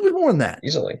playoffs. He was more than that.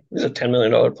 Easily. He's a $10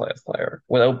 million playoff player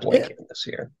without blinking this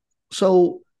year.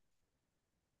 So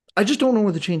I just don't know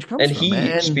where the change comes from.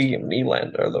 And speaking of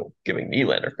Nylander, though, giving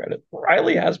Nylander credit,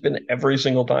 Riley has been every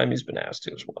single time he's been asked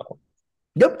to as well.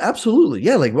 Yep, absolutely.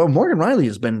 Yeah, like, well, Morgan Riley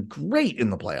has been great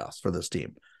in the playoffs for this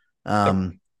team.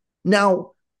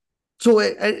 Now, so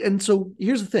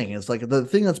here's the thing. It's like the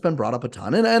thing that's been brought up a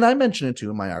ton, and I mentioned it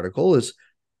too in my article, is,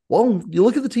 well, you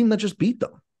look at the team that just beat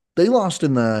them. They lost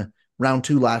in the round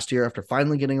 2 last year after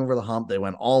finally getting over the hump. They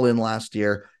went all in last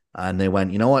year, and they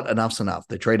went, you know what, enough's enough.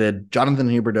 They traded Jonathan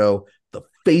Huberdeau, the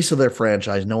face of their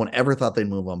franchise. No one ever thought they'd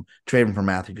move him, trade him for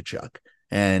Matthew Tkachuk.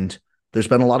 And there's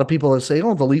been a lot of people that say,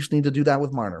 oh, the Leafs need to do that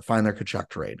with Marner, find their Tkachuk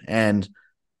trade. And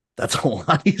that's a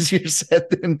lot easier said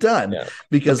than done. Yeah.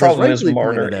 Because the problem is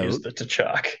Marner is the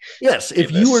Tkachuk. Yes,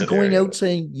 if you are going out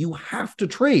saying you have to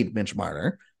trade Mitch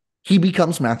Marner, he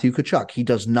becomes Matthew Tkachuk. He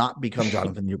does not become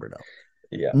Jonathan Huberdeau.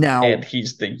 Yeah. Now, and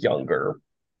he's the younger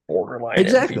borderline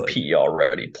MVP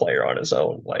already player on his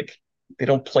own. Like, they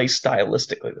don't play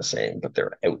stylistically the same, but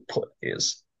their output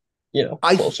is,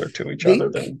 closer to each other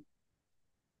than.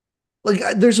 Like,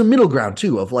 there's a middle ground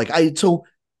too of like, so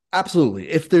absolutely.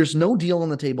 If there's no deal on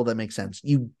the table that makes sense,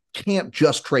 you can't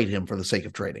just trade him for the sake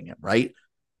of trading him, right?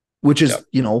 Which is,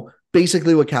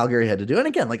 basically what Calgary had to do. And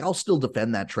again, like, I'll still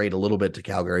defend that trade a little bit to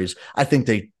Calgary's. I think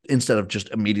they, instead of just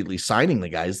immediately signing the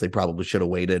guys, they probably should have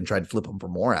waited and tried to flip them for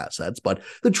more assets. But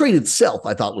the trade itself,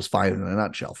 I thought, was fine in a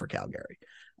nutshell for Calgary.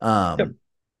 On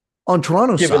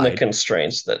Toronto's side, given the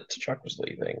constraints that Tkachuk was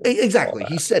leaving. Exactly.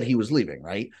 He said he was leaving,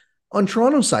 right? On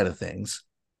Toronto's side of things,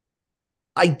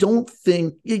 I don't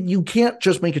think you can't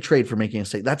just make a trade for making a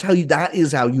trade. That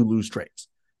is how you lose trades.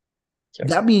 Yep.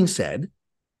 That being said,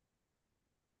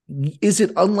 is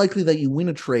it unlikely that you win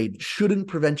a trade shouldn't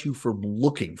prevent you from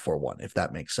looking for one, if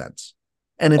that makes sense?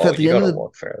 And if at the end of the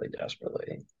look fairly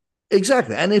desperately.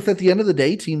 Exactly. And if at the end of the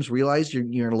day teams realize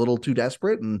you're a little too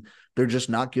desperate and they're just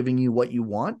not giving you what you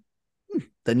want,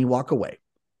 then you walk away.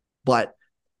 But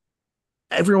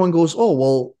everyone goes, oh,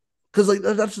 well, Because like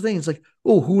that's the thing. It's like,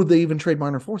 oh, who would they even trade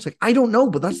Marner for? It's like, I don't know,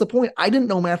 but that's the point. I didn't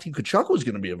know Matthew Tkachuk was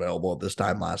going to be available at this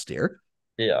time last year.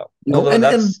 Yeah. You know, Although and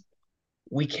that's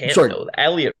we can't sorry, know that.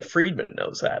 Elliot Friedman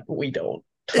knows that, but we don't.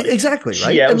 Like exactly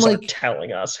right. And GMs aren't like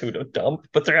telling us who to dump,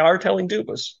 but they are telling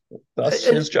Dubas. That's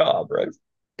and his job, right?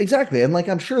 exactly. And like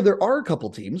I'm sure there are a couple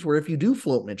teams where if you do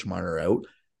float Mitch Marner out,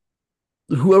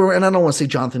 whoever, and I don't want to say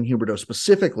Jonathan Huberdeau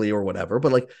specifically or whatever,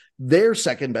 but like their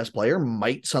second best player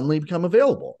might suddenly become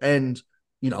available. And,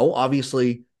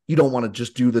 obviously you don't want to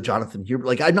just do the Jonathan Huberdeau.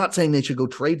 Like, I'm not saying they should go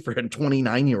trade for a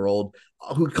 29-year-old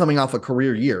who's coming off a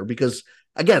career year, because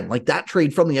again, like that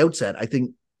trade from the outset, I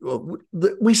think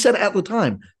we said at the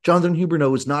time, Jonathan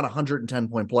Huberdeau is not a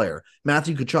 110-point player.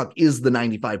 Matthew Tkachuk is the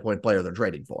 95-point player they're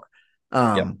trading for.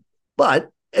 Yep. But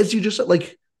as you just said,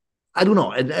 like, I don't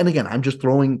know. And again, I'm just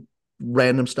throwing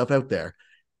random stuff out there.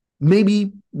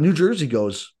 Maybe New Jersey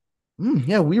goes,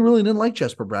 yeah, we really didn't like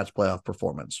Jesper Bratt's playoff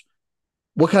performance.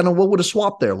 What would a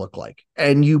swap there look like?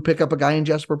 And you pick up a guy in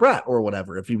Jesper Bratt or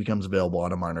whatever if he becomes available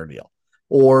on a Marner deal.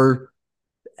 Or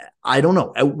I don't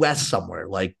know, out west somewhere.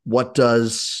 Like, I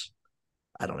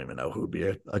don't even know who would be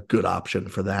a good option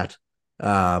for that.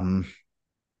 Probably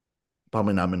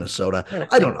not Minnesota.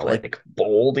 I don't know. Like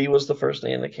Boldy was the first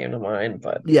name that came to mind,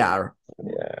 but yeah,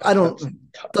 I don't.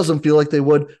 Doesn't feel like they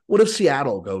would. What if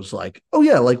Seattle goes like, oh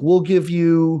yeah, like we'll give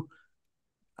you,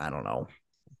 I don't know,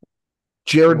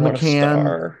 Jared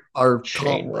McCann, our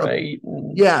Shane top, Wright.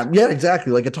 yeah,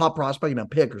 exactly, like a top prospect and a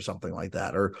pick or something like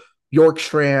that, or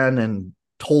Yorkstrand and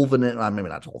Tolvanen. Maybe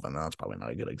not Tolvanen. That's probably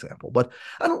not a good example, but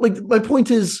I don't like. My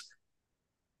point is,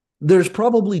 there's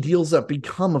probably deals that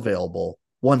become available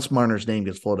once Marner's name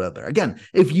gets floated out there. Again,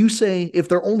 if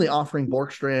they're only offering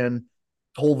Borkstrand,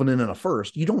 Tolvanen, and a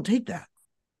first, you don't take that.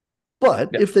 But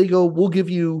if they go, we'll give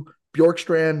you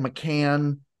Bjorkstrand,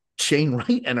 McCann, Shane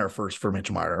Wright, and our first for Mitch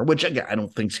Marner, which again, I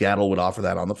don't think Seattle would offer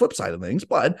that on the flip side of things.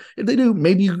 But if they do,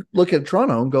 maybe you look at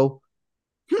Toronto and go,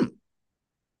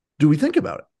 do we think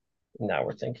about it? Now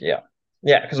we're thinking,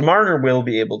 yeah, because Marner will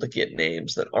be able to get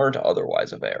names that aren't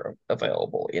otherwise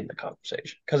available in the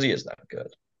conversation because he is that good.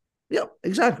 Yeah,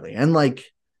 exactly. And like,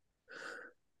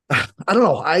 I don't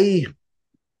know.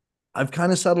 I've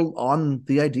kind of settled on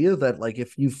the idea that like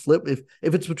if you flip, if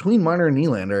it's between Marner and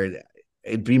Nylander,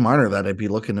 it'd be Marner that I'd be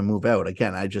looking to move out.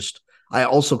 Again, I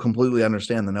also completely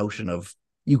understand the notion of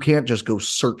you can't just go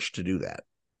search to do that.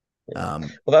 Yeah.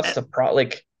 Well, that's the pro.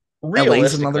 Like,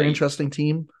 LA's another interesting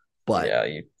team, but yeah,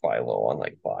 you buy low on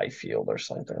like Byfield or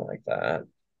something like that.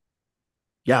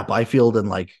 Yeah, Byfield and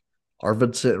like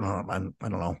Arvidsson. I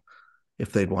don't know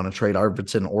if they'd want to trade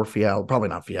Arvidsson or Fiala. Probably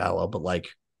not Fiala, but like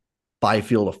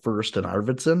Byfield a first and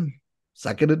Arvidsson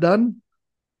second and done.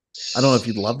 I don't know if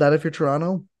you'd love that if you're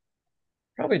Toronto.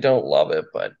 Probably don't love it,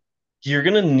 but you're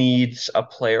going to need a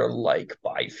player like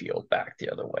Byfield back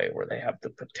the other way where they have the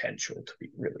potential to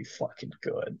be really fucking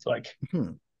good. Like,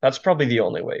 that's probably the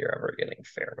only way you're ever getting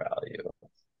fair value.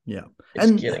 Yeah.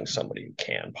 And getting somebody who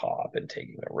can pop and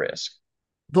taking a risk.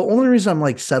 The only reason I'm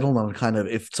like settled on kind of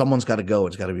if someone's got to go,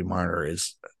 it's got to be Marner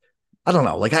is, I don't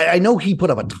know. Like, I know he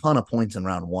put up a ton of points in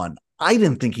round one. I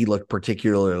didn't think he looked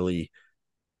particularly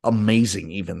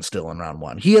amazing even still in round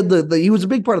one. He had he was a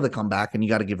big part of the comeback, and you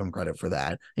got to give him credit for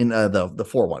that in the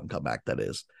 4-1 comeback, that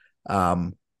is.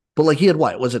 But like he had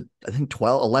what was it? I think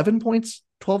 12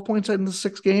 points in the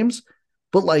 6 games.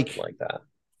 But like that.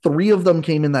 3 of them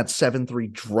came in that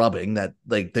 7-3 drubbing that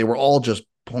like they were all just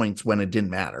points when it didn't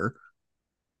matter.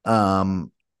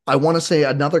 I want to say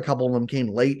another couple of them came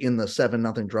late in the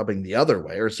 7-0 drubbing the other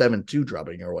way, or 7-2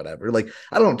 drubbing or whatever. Like,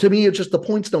 I don't know. To me, it's just the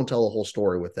points don't tell the whole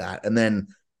story with that. And then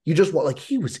you just want, like,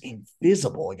 he was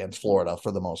invisible against Florida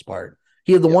for the most part.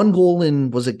 He had the one goal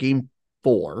in, was it game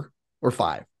 4 or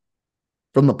 5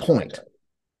 from the point?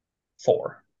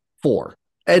 4.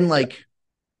 And like,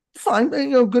 fine,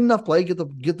 good enough play, get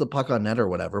the puck on net or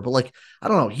whatever. But like, I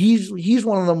don't know. He's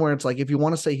one of them where it's like, if you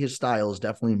want to say his style is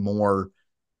definitely more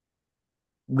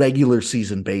regular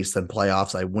season based than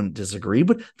playoffs, I wouldn't disagree.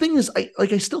 But thing is,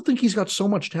 I still think he's got so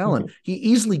much talent. He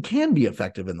easily can be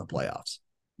effective in the playoffs.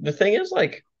 The thing is,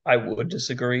 like, I would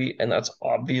disagree, and that's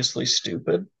obviously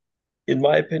stupid, in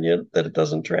my opinion, that it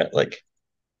doesn't like,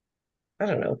 I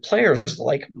don't know, players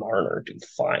like Marner do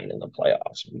fine in the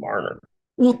playoffs. Marner.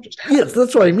 Well, yes,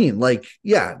 that's what I mean. Like,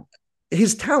 yeah,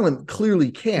 his talent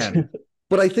clearly can,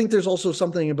 but I think there's also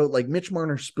something about like Mitch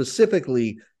Marner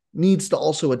specifically needs to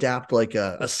also adapt like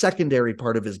a secondary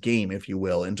part of his game, if you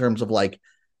will, in terms of like,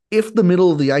 if the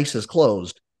middle of the ice is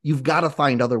closed, you've got to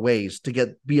find other ways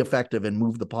to be effective and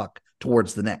move the puck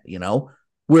towards the net,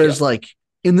 Whereas like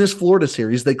in this Florida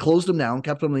series, they closed him down,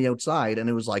 kept him on the outside. And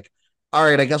it was like, all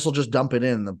right, I guess I'll just dump it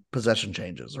in the possession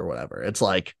changes or whatever. It's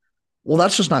like, well,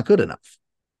 that's just not good enough.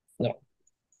 No.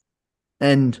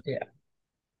 And, Yeah.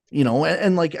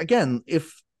 and like, again,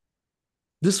 if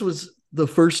this was the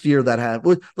first year that had,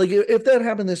 like, if that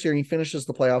happened this year and he finishes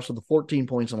the playoffs with the 14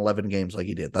 points in 11 games like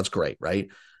he did, that's great, right?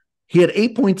 He had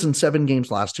 8 points in 7 games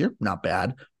last year. Not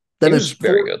bad. Then He it's was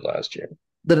very good last year.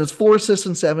 Then it's 4 assists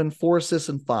in 7, 4 assists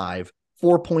in 5,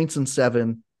 4 points in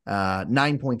 7,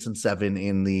 9 points in 7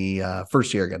 in the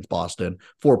first year against Boston,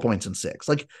 4 points in 6.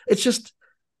 Like, it's just,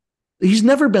 he's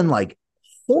never been like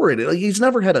horrid. Like, he's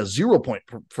never had a 0-point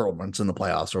performance in the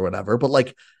playoffs or whatever, but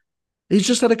like, he's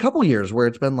just had a couple years where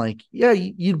it's been like, yeah,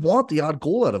 you'd want the odd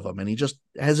goal out of him, and he just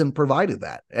hasn't provided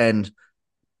that. And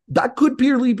that could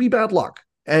purely be bad luck.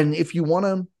 And if you want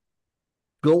to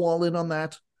go all in on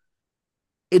that,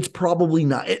 it's probably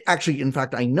not. Actually, in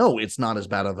fact, I know it's not as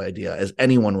bad of an idea as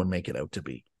anyone would make it out to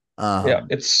be. Yeah,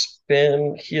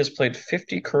 he has played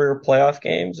 50 career playoff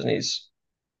games, and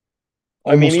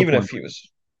I mean, Almost a point.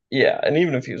 Yeah, and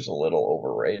even if he was a little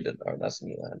overrated, or that's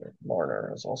Nylander, Marner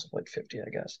has also played 50, I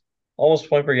guess. Almost a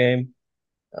point per game.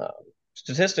 Um,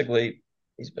 Statistically,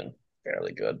 he's been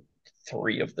fairly good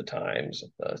 3 of the times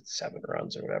of the 7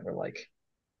 runs or whatever. Like,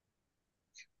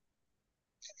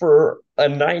 for a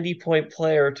 90-point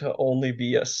player to only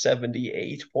be a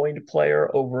 78-point player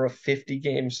over a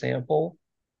 50-game sample,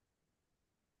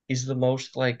 he's the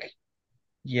most like,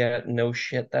 yeah, no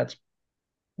shit, that's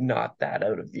not that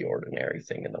out of the ordinary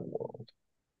thing in the world.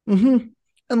 Mm-hmm.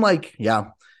 And like, yeah,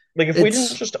 Like, if we didn't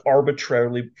it's just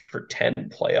arbitrarily pretend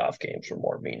playoff games were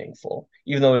more meaningful,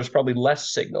 even though there's probably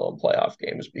less signal in playoff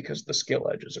games because the skill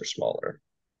edges are smaller,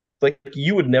 like,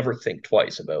 you would never think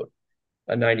twice about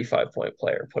a 95-point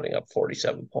player putting up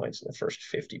 47 points in the first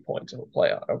 50 points of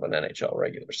an NHL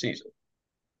regular season.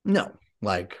 no,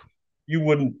 like, You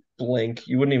wouldn't blink,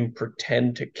 you wouldn't even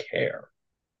pretend to care.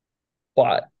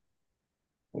 But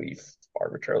we've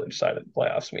arbitrarily decided the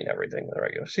playoffs mean everything, the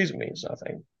regular season means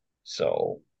nothing.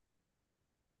 So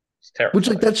it's which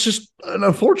like terrifying. that's just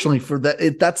unfortunately for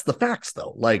that. That's the facts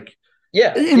though. Like,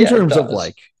 Yeah, in yeah, it terms of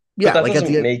like, does. But yeah, that like at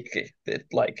doesn't the make it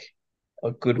like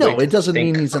a good way no, it to doesn't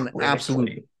mean think he's an absolute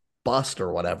critically. bust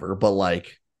or whatever. But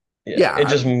like, Yeah, yeah, it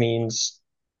just means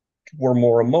we're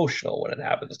more emotional when it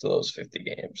happens to those 50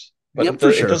 games. But yeah, for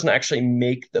it sure. doesn't actually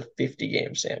make the 50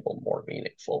 game sample more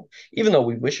meaningful, even though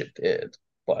we wish it did.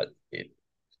 But it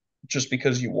just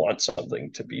because you want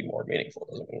something to be more meaningful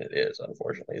doesn't mean it is,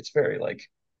 unfortunately. It's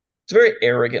very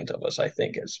arrogant of us, I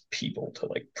think, as people to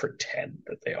like pretend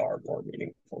that they are more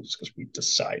meaningful just because we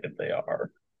decided they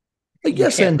are. Like, You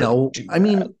yes can't and really no. do I that.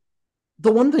 mean,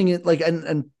 the one thing it like,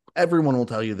 and everyone will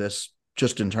tell you this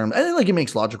just in terms, and like it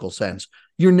makes logical sense.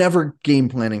 You're never game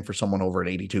planning for someone over an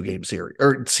 82 game series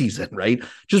or season, right?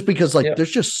 Just because like Yeah.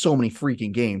 there's just so many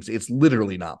freaking games, it's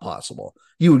literally not possible.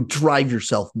 You would drive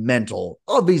yourself mental.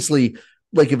 Obviously,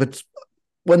 like if it's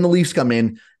when the Leafs come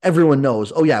in, everyone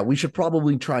knows, oh yeah, we should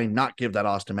probably try and not give that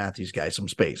Austin Matthews guy some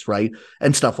space, right?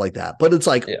 And stuff like that. But it's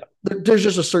like Yeah. there's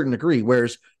just a certain degree,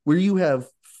 whereas where you have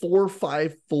 4 or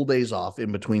 5 full days off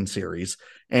in between series,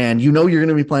 and you know you're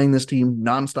going to be playing this team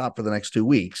nonstop for the next 2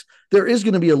 weeks, there is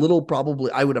going to be a little,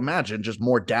 probably, I would imagine, just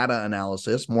more data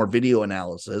analysis, more video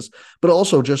analysis, but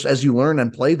also just as you learn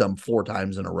and play them 4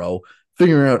 times in a row,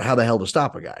 figuring out how the hell to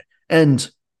stop a guy. And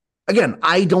again,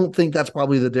 I don't think that's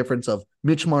probably the difference of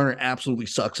Mitch Marner absolutely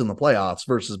sucks in the playoffs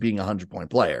versus being a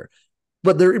 100-point player.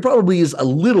 But there probably is a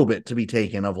little bit to be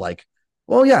taken of like,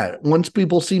 well, yeah, once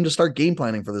people seem to start game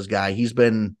planning for this guy, he's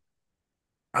been,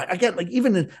 I get like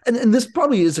even and this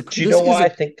probably is a Do you this know is why a I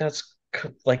think that's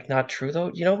like not true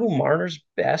though? You know who Marner's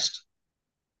best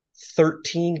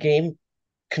 13 game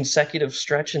consecutive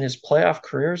stretch in his playoff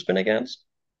career has been against?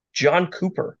 John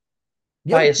Cooper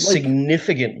by yeah, a like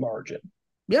significant margin.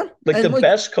 yeah, Like, the and like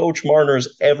best coach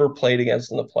Marner's ever played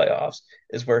against in the playoffs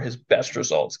is where his best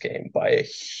results came by a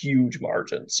huge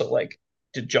margin. So, like,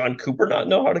 did John Cooper not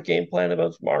know how to game plan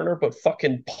about Marner, but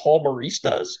fucking Paul Maurice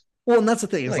does? well, and that's the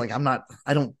thing is like Like,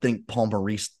 I don't think Paul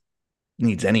Maurice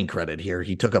needs any credit here.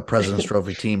 He took a President's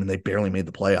Trophy team and they barely made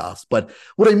the playoffs. But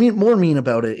what I mean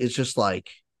about it is just like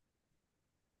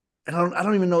I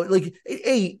don't even know. Like,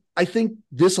 I think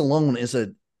this alone is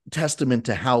a testament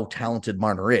to how talented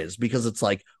Marner is, because it's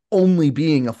like only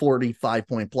being a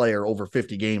 45-point player over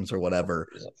 50 games or whatever,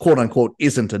 quote unquote,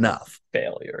 isn't enough.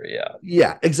 failure, yeah.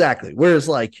 Yeah, exactly. Whereas,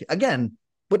 like, again,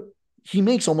 but he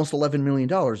makes almost $11 million.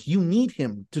 You need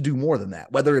him to do more than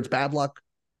that, whether it's bad luck,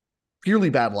 purely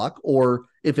bad luck, or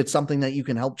if it's something that you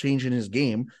can help change in his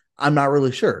game. I'm not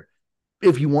really sure.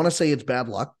 If you want to say it's bad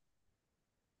luck,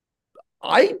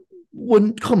 I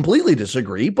wouldn't completely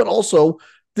disagree, but also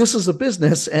this is a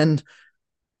business. And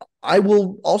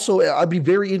I'd be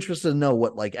very interested to know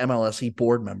what like MLSE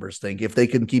board members think, if they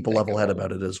can keep a level head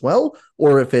about it as well,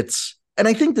 or if it's, and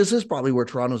I think this is probably where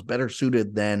Toronto's better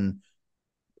suited than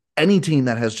any team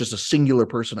that has just a singular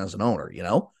person as an owner,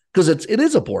 because it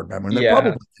is a board member and they're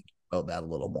probably thinking about that a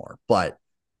little more, but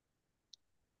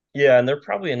yeah, and they're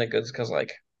probably in a good because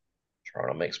like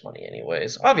Toronto makes money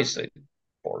anyways. Obviously,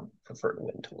 board prefer to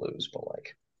win to lose, but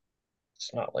like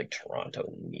it's not like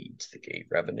Toronto needs the gate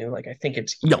revenue. Like I think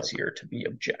it's easier to be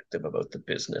objective about the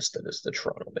business that is the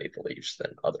Toronto Maple Leafs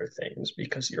than other things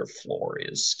because your floor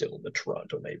is still the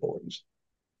Toronto Maple Leafs.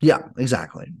 Yeah,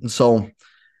 exactly. And so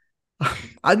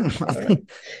I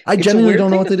it's genuinely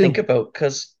don't know what to think about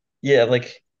because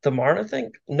like the Marner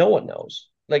thing, no one knows.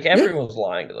 Like everyone's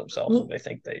lying to themselves when they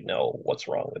think they know what's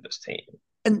wrong with this team.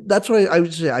 And that's what I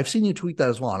would say. I've seen you tweet that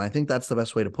as well. And I think that's the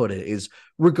best way to put it is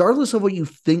regardless of what you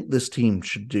think this team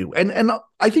should do. And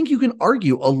I think you can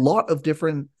argue a lot of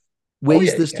different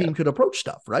ways this team could approach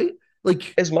stuff, right?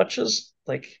 Like as much as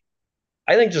like,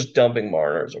 I think just dumping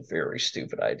Marner is a very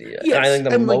stupid idea. Yes, and I think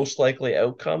the most likely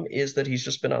outcome is that he's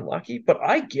just been unlucky, but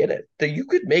I get it that you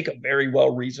could make a very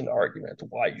well-reasoned argument to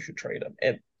why you should trade him.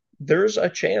 And there's a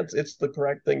chance it's the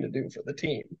correct thing to do for the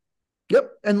team.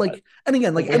 Yep. And like, and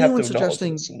again, like anyone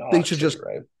suggesting they should just,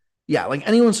 right? Yeah, like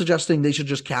anyone suggesting they should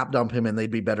just cap dump him and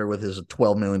they'd be better with his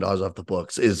 $12 million off the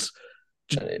books is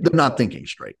they're not thinking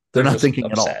straight. They're not thinking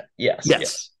upset. At all.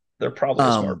 Yes. They're probably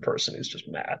a smart person who's just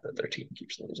mad that their team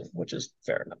keeps losing, which is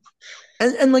fair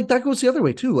enough. And like that goes the other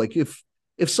way too. Like if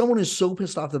someone is so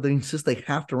pissed off that they insist they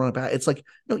have to run it back, it's like,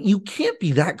 no, you can't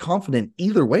be that confident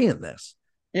either way in this.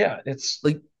 Yeah, it's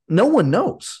like no one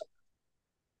knows.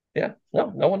 Yeah, no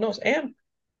one knows. And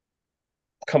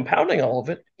compounding all of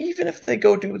it, even if they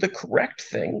go do the correct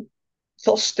thing,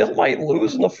 they'll still might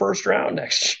lose in the first round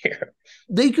next year.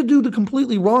 They could do the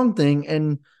completely wrong thing.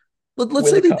 And let's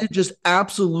say they did just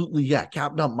absolutely,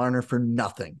 cap dump Marner for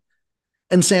nothing.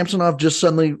 And Samsonov just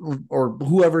suddenly, or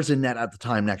whoever's in net at the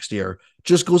time next year,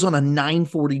 just goes on a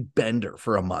 940 bender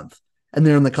for a month and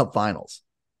they're in the Cup finals.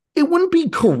 It wouldn't be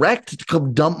correct to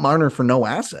come dump Marner for no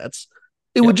assets.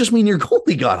 It would just mean your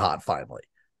goalie got hot finally.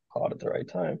 Hot at the right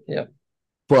time. Yeah.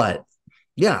 But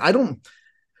yeah, I don't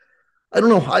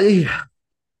know.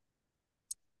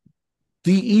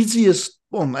 The easiest,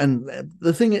 and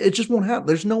the thing, it just won't happen.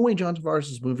 There's no way John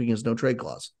Tavares is moving his no trade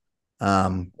clause.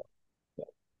 But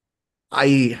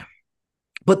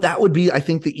that would be, I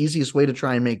think, the easiest way to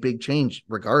try and make big change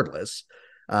regardless.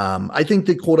 I think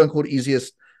the quote unquote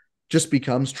easiest just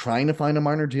becomes trying to find a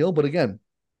Marner deal. But again,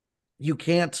 you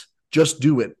can't just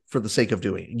do it for the sake of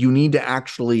doing it. You need to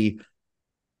actually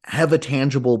have a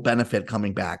tangible benefit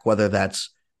coming back, whether that's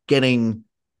getting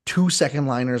 2 second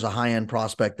liners, a high end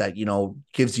prospect that,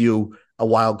 gives you a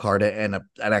wild card and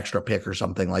an extra pick or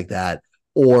something like that,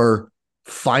 or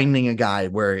finding a guy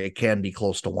where it can be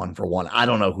close to 1-for-1. I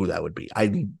don't know who that would be.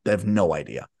 I have no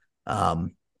idea.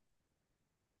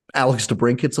 Alex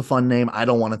DeBrincat's a fun name. I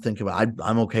don't want to think about it.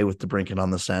 I'm okay with DeBrincat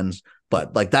on the Sens,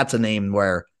 but like that's a name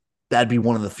where that'd be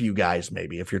one of the few guys,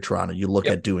 maybe if you're Toronto, you look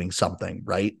at doing something,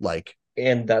 right? Like,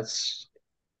 and that's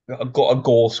a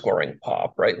goal scoring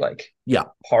pop, right? Like,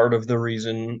 part of the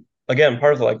reason, again,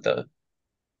 part of like the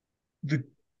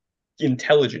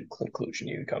intelligent conclusion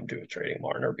you come to with trading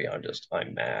Marner beyond just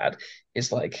I'm mad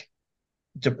is like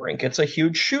DeBrincat's a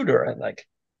huge shooter, and like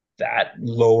that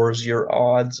lowers your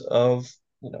odds of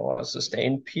a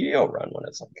sustained PDO run when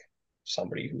it's like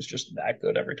somebody who's just that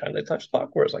good every time they touch the puck,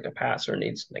 whereas like a passer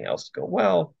needs something else to go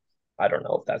well. I don't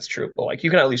know if that's true, but like you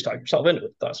can at least talk yourself into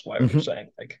it. That's why we're saying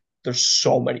like there's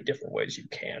so many different ways you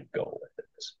can go with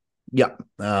this. Yeah.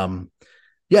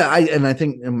 I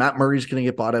think Matt Murray's going to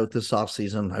get bought out this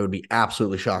offseason. I would be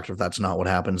absolutely shocked if that's not what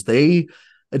happens.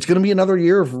 It's going to be another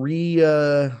year of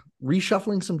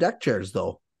reshuffling some deck chairs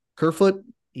though. Kerfoot,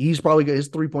 he's probably got his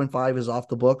 3.5 is off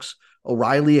the books.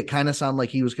 O'Reilly, it kind of sounded like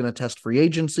he was going to test free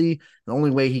agency. The only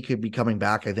way he could be coming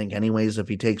back, I think, anyways, if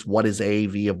he takes what his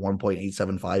AAV of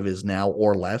 1.875 is now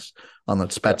or less on the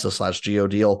Spezza/Geo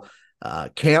deal.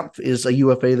 Kampf is a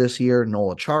UFA this year.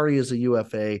 Noel Acciari is a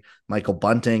UFA. Michael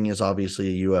Bunting is obviously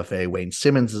a UFA. Wayne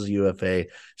Simmons is a UFA.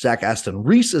 Zach Aston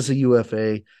Reese is a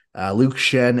UFA. Luke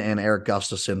Shen and Eric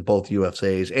Gustafson, both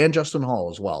UFAs, and Justin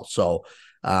Hall as well. So,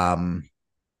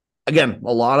 again,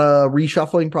 a lot of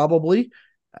reshuffling probably.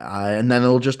 And then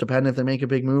it'll just depend if they make a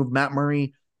big move. Matt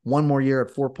Murray, one more year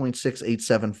at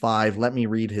 4.6875. Let me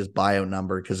read his buyout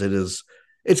number because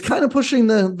it's kind of pushing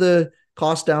the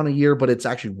cost down a year, but it's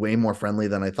actually way more friendly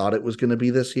than I thought it was going to be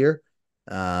this year.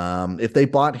 If they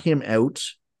bought him out,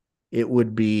 it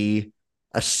would be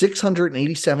a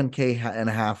 $687K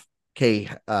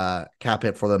 600K cap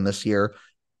hit for them this year,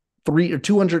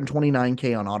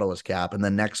 229K on Ottawa's cap, and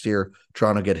then next year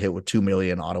Toronto get hit with 2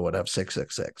 million. Ottawa would have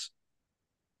 666.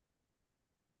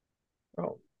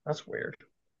 Oh, that's weird.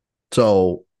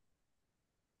 So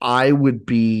I would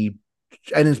be,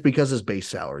 and it's because his base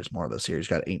salary is more this year. He's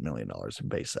got $8 million in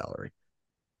base salary.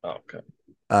 Oh, okay.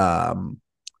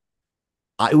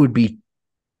 I would be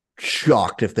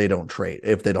shocked if they don't buy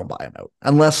him out,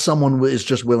 unless someone is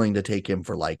just willing to take him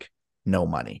for like no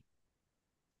money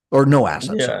or no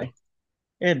assets. Yeah. Sorry.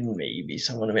 It may be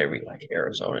someone maybe like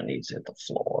Arizona needs to hit the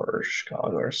floor or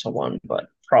Chicago or someone, but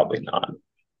probably not.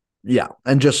 Yeah.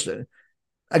 And just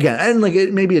again, and like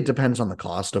maybe it depends on the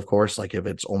cost, of course. Like if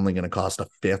it's only going to cost a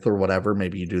fifth or whatever,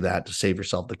 maybe you do that to save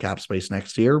yourself the cap space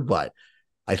next year. But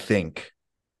I think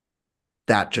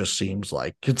that just seems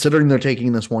like, considering they're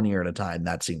taking this 1 year at a time,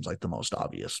 that seems like the most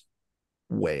obvious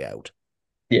way out.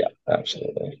 Yeah,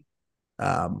 absolutely.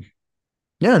 Yeah.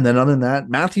 And then other than that,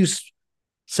 Matthews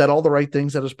said all the right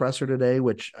things at his presser today,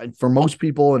 which for most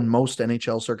people in most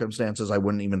NHL circumstances, I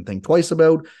wouldn't even think twice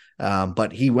about.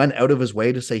 But he went out of his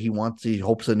way to say he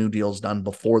hopes a new deal is done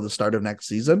before the start of next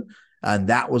season. And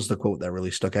that was the quote that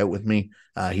really stuck out with me.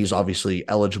 He's obviously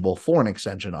eligible for an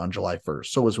extension on July 1st.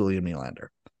 So is William Nylander.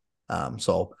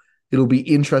 So it'll be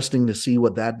interesting to see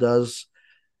what that does.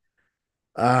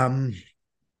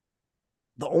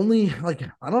 The only, like,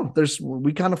 I don't know,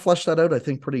 we kind of fleshed that out, I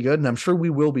think, pretty good. And I'm sure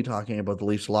we will be talking about the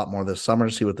Leafs a lot more this summer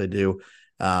to see what they do.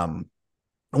 One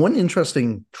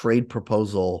interesting trade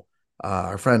proposal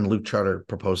our friend Luke Charter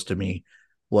proposed to me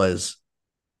was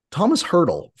Thomas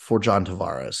Hertl for John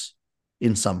Tavares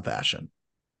in some fashion.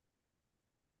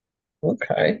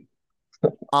 Okay.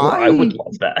 I would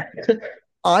love that.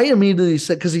 I immediately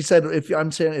said, because he said, if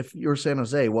you're San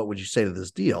Jose, what would you say to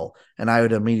this deal? And I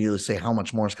would immediately say how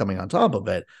much more is coming on top of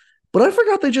it. But I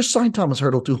forgot they just signed Thomas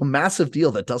Hertl to a massive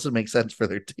deal that doesn't make sense for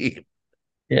their team.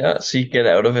 Yeah, so you get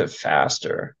out of it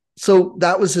faster. So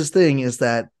that was his thing, is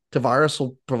that Tavares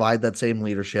will provide that same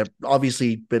leadership.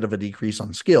 Obviously, bit of a decrease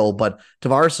on skill, but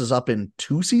Tavares is up in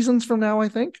 2 seasons from now, I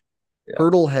think. Yeah.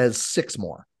 Hertl has 6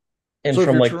 more. And so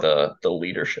from like the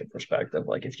leadership perspective,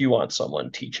 like if you want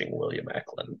someone teaching William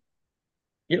Eklund,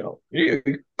 you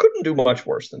couldn't do much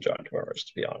worse than John Tavares,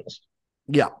 to be honest.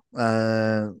 Yeah.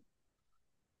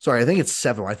 Sorry, I think it's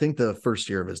 7. I think the first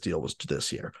year of his deal was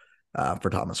this year for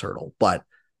Thomas Hertl. But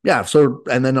yeah, so,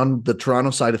 and then on the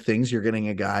Toronto side of things, you're getting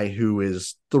a guy who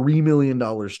is $3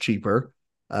 million cheaper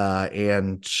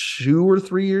and 2 or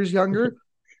 3 years younger,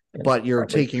 but you're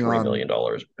taking on $3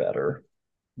 million better.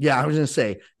 Yeah, I was going to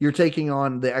say, you're taking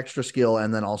on the extra skill,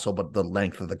 and then also, but the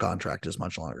length of the contract is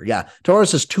much longer. Yeah,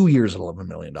 Tavares is 2 years at $11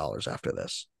 million after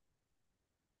this.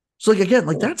 So, like, again,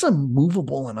 like that's a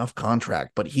movable enough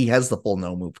contract, but he has the full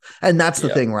no move. And that's the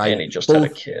thing, right? And he just had a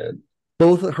kid.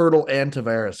 Both Hertl and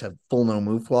Tavares have full no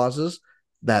move clauses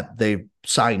that they've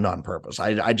signed on purpose.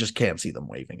 I just can't see them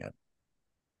waiving it.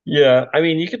 Yeah, I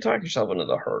mean, you could talk yourself into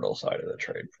the Hertl side of the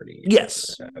trade pretty easily.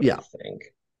 Yes, yeah. I think.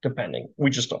 Depending,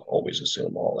 we just don't always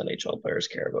assume all NHL players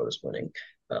care about is winning.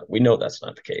 We know that's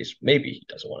not the case. Maybe he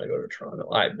doesn't want to go to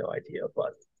Toronto. I have no idea,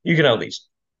 but you can at least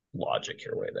logic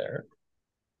your way there.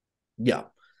 Yeah,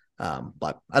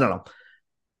 but I don't know.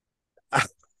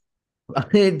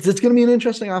 It's going to be an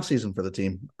interesting offseason for the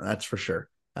team, that's for sure.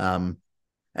 And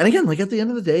again, like at the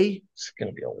end of the day, it's going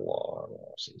to be a long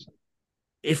offseason.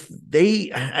 If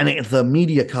the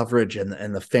media coverage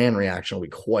and the fan reaction will be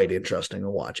quite interesting to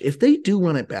watch. If they do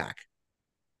run it back,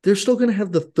 they're still going to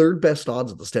have the 3rd best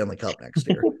odds at the Stanley Cup next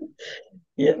year.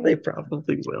 Yeah, they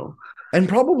probably will, and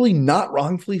probably not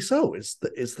wrongfully so. Is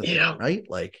the thing, right?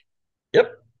 Like,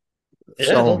 yep,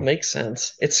 yeah, it'll make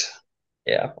sense.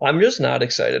 I'm just not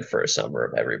excited for a summer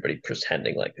of everybody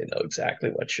pretending like they know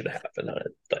exactly what should happen on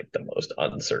like the most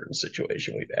uncertain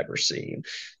situation we've ever seen.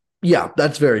 Yeah,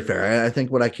 that's very fair. I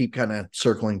think what I keep kind of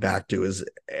circling back to is,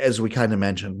 as we kind of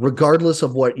mentioned, regardless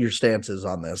of what your stance is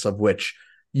on this, of which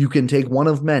you can take one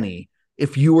of many,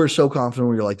 if you are so confident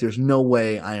where you're like, there's no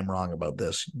way I am wrong about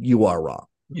this, you are wrong.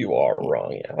 You are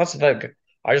wrong, yeah. That's the thing.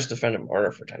 I just defended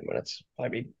Marner for 10 minutes. I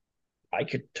mean, I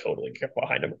could totally get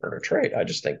behind a Marner trade. I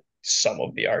just think some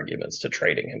of the arguments to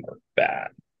trading him are bad.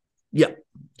 Yeah.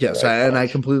 Yes, and I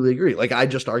completely agree. Like, I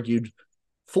just argued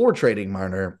for trading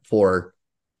Marner for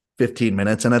 15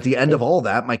 minutes. And at the end of all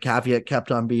that, my caveat kept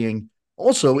on being,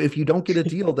 also, if you don't get a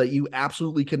deal that you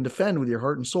absolutely can defend with your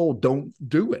heart and soul, don't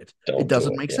do it. It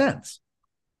doesn't make sense.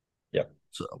 Yep.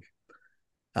 So,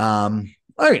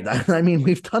 All right. I mean,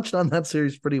 we've touched on that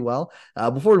series pretty well.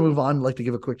 Before we move on, I'd like to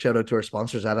give a quick shout out to our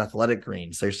sponsors at Athletic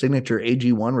Greens. Their signature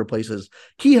AG1 replaces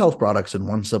key health products in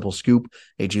one simple scoop.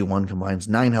 AG1 combines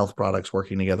 9 health products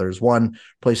working together as one,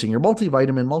 placing your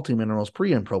multivitamin, multiminerals,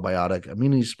 pre and probiotic,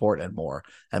 immunity support, and more.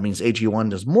 That means AG1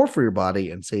 does more for your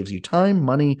body and saves you time,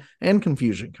 money, and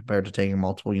confusion compared to taking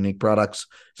multiple unique products.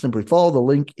 Simply follow the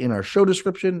link in our show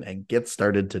description and get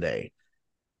started today.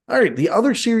 All right, the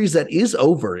other series that is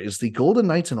over is the Golden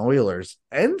Knights and Oilers.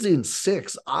 Ends in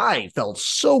 6. I felt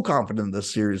so confident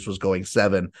this series was going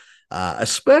 7,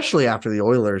 especially after the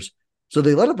Oilers. So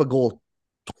they let up a goal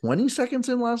 20 seconds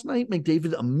in last night.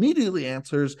 McDavid immediately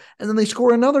answers, and then they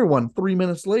score another one 3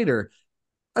 minutes later.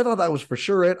 I thought that was for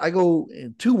sure it. I go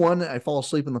 2-1. I fall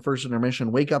asleep in the first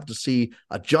intermission, wake up to see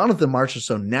a Jonathan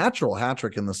Marchessault natural hat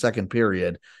trick in the second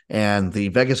period, and the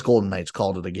Vegas Golden Knights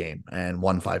called it a game and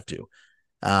won 5-2.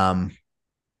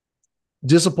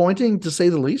 Disappointing to say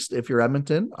the least if you're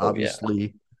Edmonton,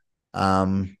 obviously.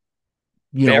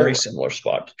 Very similar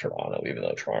spot to Toronto, even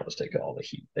though Toronto's taking all the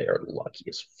heat. They are lucky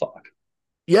as fuck.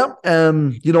 Yep.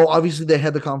 Obviously they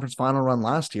had the conference final run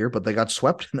last year, but they got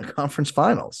swept in the conference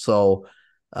finals. So,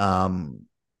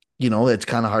 it's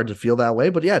kind of hard to feel that way.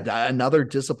 But yeah, another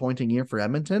disappointing year for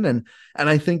Edmonton. And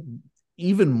I think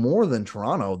even more than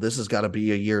Toronto, this has got to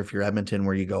be a year if you're Edmonton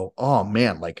where you go, oh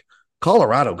man, like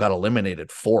Colorado got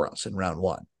eliminated for us in round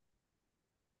 1.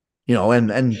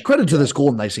 And credit to this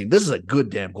Golden Knights team. This is a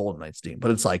good damn Golden Knights team, but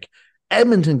it's like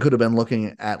Edmonton could have been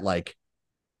looking at like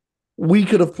we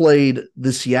could have played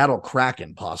the Seattle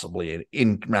Kraken possibly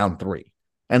in round 3.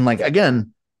 And like,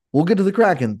 again, we'll get to the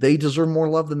Kraken. They deserve more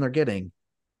love than they're getting.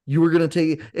 You were going to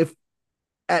take, if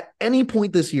at any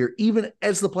point this year, even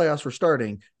as the playoffs were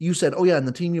starting, you said, oh yeah, and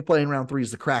the team you play in round 3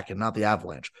 is the Kraken, not the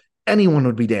Avalanche. Anyone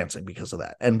would be dancing because of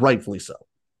that, and rightfully so.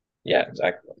 Yeah,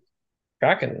 exactly.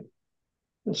 Kraken,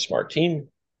 a smart team,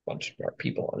 bunch of smart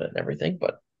people on it and everything,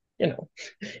 but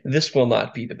this will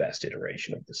not be the best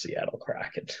iteration of the Seattle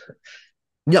Kraken.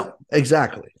 No,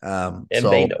 exactly. And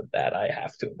they know that. I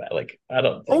have to admit, I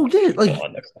don't think people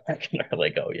on the Kraken are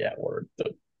like, oh yeah, we're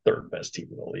the third best team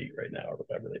in the league right now or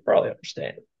whatever. They probably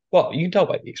understand it. Well, you can tell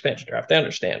by the expansion draft, they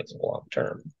understand it's a long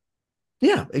term.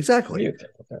 Yeah, exactly. Which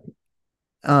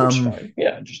fine.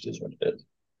 Yeah, it just is what it is.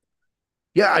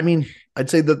 Yeah, I mean,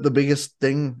 I'd say that the biggest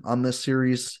thing on this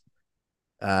series,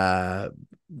 Edmonton's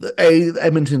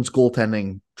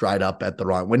goaltending dried up at the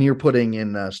wrong. When you're putting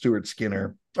in Stuart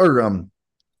Skinner or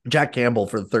Jack Campbell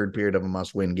for the third period of a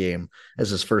must-win game as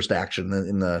his first action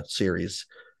in the series,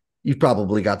 you've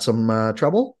probably got some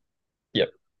trouble. Yep.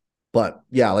 But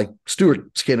yeah, like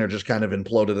Stuart Skinner just kind of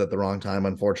imploded at the wrong time,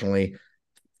 unfortunately.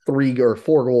 3 or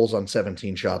 4 goals on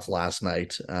 17 shots last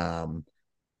night.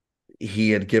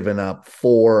 He had given up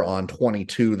 4 on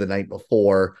 22 the night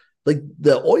before. Like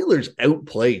the Oilers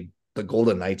outplayed the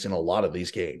Golden Knights in a lot of these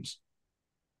games.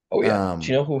 Oh yeah. Do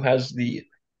you know who has the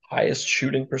highest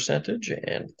shooting percentage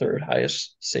and third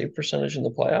highest save percentage in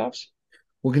the playoffs?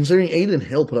 Well, considering Adin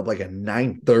Hill put up like a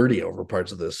 930 over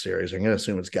parts of this series, I'm going to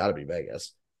assume it's got to be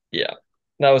Vegas. Yeah,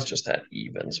 that was just at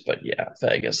evens, but yeah,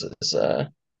 Vegas is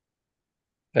on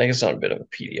a bit of a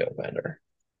PDO bender.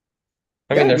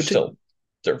 I mean, they're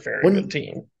a very good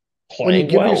team. When you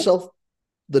give yourself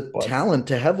the talent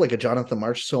to have like a Jonathan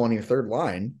Marchessault on your third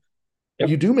line,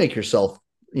 you do make yourself,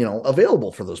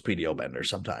 available for those PDO benders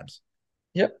sometimes.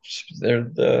 Yep, they're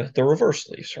the reverse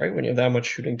Leafs, right? When you have that much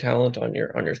shooting talent on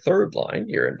your third line,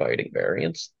 you're inviting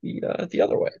variance the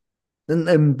other way.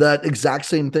 And that exact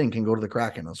same thing can go to the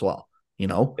Kraken as well,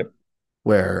 Yep.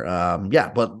 Where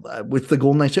but with the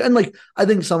Golden Knights, and like I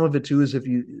think some of it too is if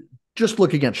you just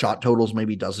looking at shot totals,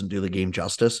 maybe doesn't do the game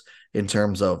justice in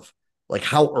terms of like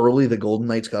how early the Golden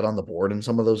Knights got on the board in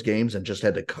some of those games and just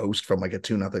had to coast from like a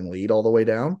 2-0 lead all the way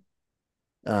down.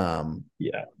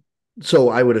 Yeah. So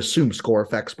I would assume score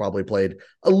effects probably played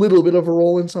a little bit of a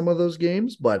role in some of those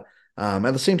games, but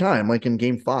at the same time, like in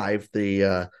Game 5,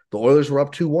 the Oilers were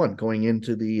up 2-1 going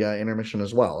into the intermission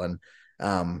as well, and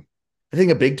I think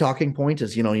a big talking point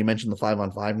is you mentioned the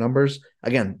 5-on-5 numbers.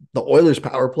 Again, the Oilers'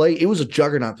 power play, it was a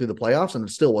juggernaut through the playoffs, and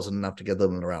it still wasn't enough to get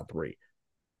them in round 3.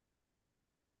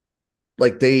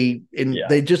 Like they're and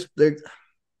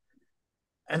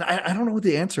I don't know what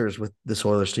the answer is with this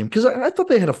Oilers team because I thought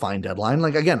they had a fine deadline.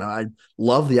 Like, again, I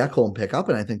love the Ekholm pickup,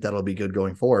 and I think that'll be good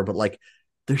going forward. But, like,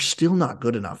 they're still not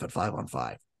good enough at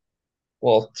 5-on-5.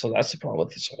 Well, so that's the problem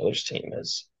with this Oilers team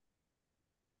is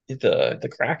the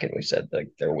Kraken. We said like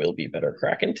there will be better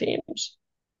Kraken teams.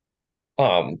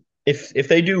 If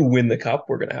they do win the cup,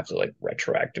 we're gonna have to like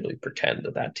retroactively pretend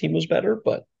that team was better.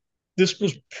 But this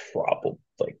was probably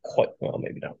like quite well,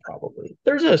 maybe not probably.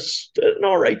 There's an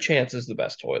all right chance is the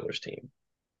best Oilers team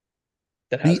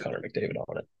that has The Connor McDavid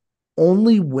on it.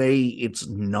 only way it's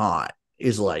not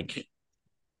is like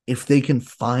if they can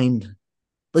find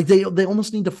like they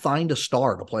almost need to find a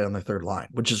star to play on their third line,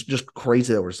 which is just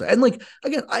crazy that we're saying. And like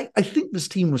again, I think this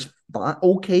team was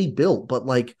okay built, but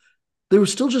like there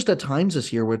was still just at times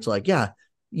this year where it's like, yeah,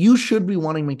 you should be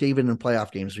wanting McDavid in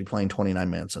playoff games to be playing 29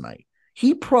 minutes a night.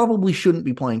 He probably shouldn't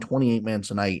be playing 28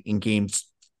 minutes a night in games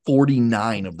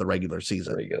 49 of the regular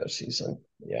season. Regular season.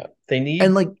 Yeah. They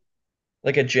And need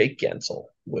like a Jake Gensel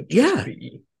would just yeah,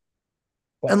 be,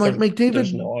 and but like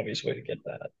there's no obvious way to get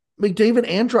that. McDavid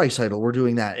and Draisaitl were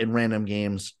doing that in random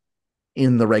games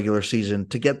in the regular season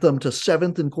to get them to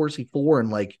seventh in Corsi 4 and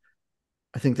like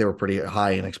I think they were pretty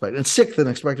high in expected and sixth in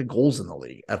expected goals in the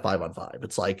league at 5-on-5.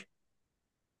 It's like,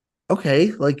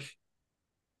 okay, like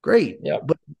great. Yeah.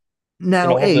 But And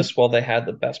now, all this while they had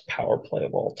the best power play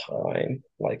of all time.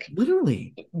 Like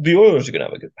literally, the Oilers are gonna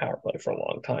have a good power play for a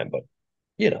long time, but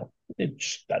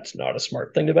that's not a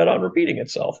smart thing to bet on repeating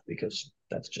itself because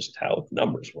that's just how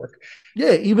numbers work.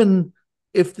 yeah, even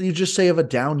if you just say of a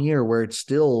down year where it's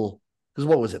still, because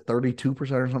what was it, 32% or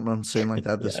something, I'm saying like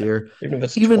that this Yeah. year. Even if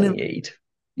it's Even 28.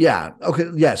 Yeah. Okay.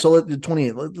 Yeah. So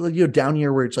 28, down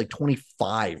year where it's like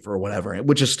 25 or whatever,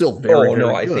 which is still very, Oh no,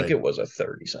 very I think good. it was a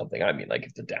 30 something. I mean, like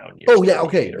if the down year Oh, is yeah.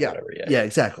 Okay. 28 or Yeah. whatever. Yeah. Yeah,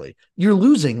 exactly. You're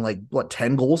losing like what,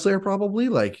 10 goals there, probably,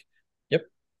 like, Yep.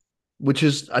 which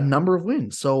is a number of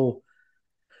wins. So,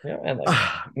 Yeah, and like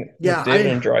yeah,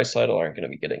 McDavid and Draisaitl aren't going to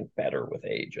be getting better with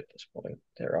age at this point.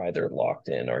 They're either locked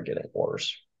in or getting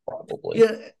worse, probably.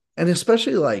 yeah. And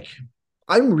especially like,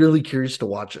 I'm really curious to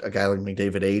watch a guy like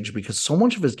McDavid age because so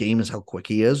much of his game is how quick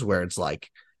he is, where it's like,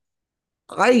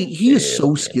 he is It'll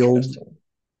so be skilled. interesting.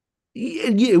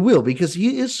 Yeah, it will because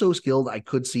he is so skilled. I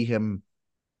could see him.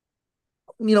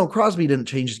 Crosby didn't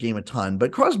change his game a ton,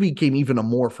 but Crosby became even a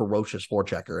more ferocious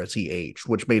forechecker as he aged,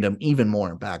 which made him even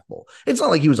more impactful. It's not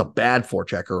like he was a bad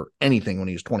forechecker or anything when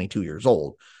he was 22 years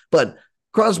old, but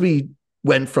Crosby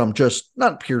went from just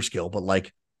not pure skill, but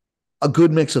like a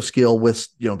good mix of skill with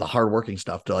the hardworking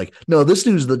stuff to like, no, this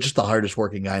dude's just the hardest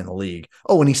working guy in the league.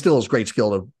 Oh, and he still has great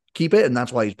skill to keep it, and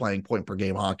that's why he's playing point per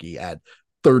game hockey at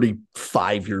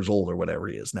 35 years old or whatever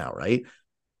he is now, right?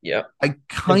 Yeah. I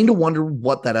kind of wonder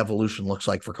what that evolution looks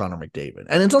like for Connor McDavid.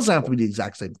 And it doesn't have to be the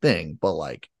exact same thing, but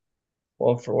like,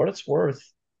 Well, for what it's worth,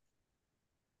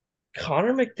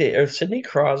 Connor McDavid or Sidney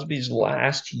Crosby's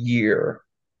last year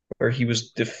where he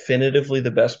was definitively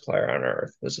the best player on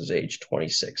earth was his age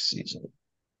 26 season.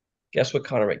 Guess what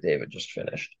Connor McDavid just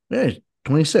finished? yeah,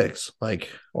 26. Like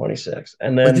 26.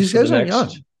 And like then these for the guys aren't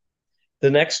next young.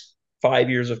 the next 5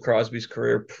 years of Crosby's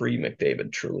career,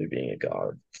 pre-McDavid truly being a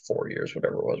god, 4 years,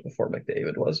 whatever it was before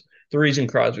McDavid was. The reason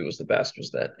Crosby was the best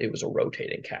was that it was a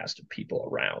rotating cast of people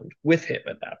around with him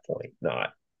at that point,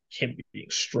 not him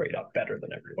being straight up better than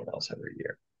everyone else every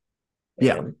year.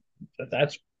 Yeah. And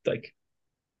that's like,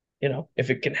 if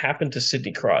it can happen to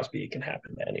Sidney Crosby, it can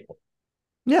happen to anyone.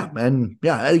 Yeah. And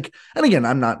yeah. And again,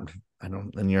 I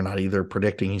don't, and you're not either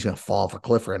predicting he's going to fall off a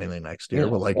cliff or anything next year, Yeah.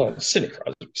 but like, Well, Sidney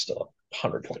Crosby's still a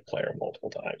 100-point player multiple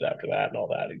times after that and all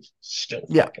that. He's still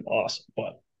yeah. fucking awesome.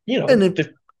 But, And if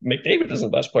McDavid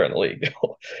isn't the best player in the league,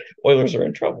 Oilers are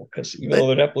in trouble because even though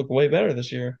their depth looked way better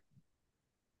this year.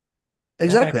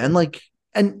 exactly. And like,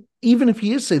 and even if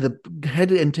he is, say, the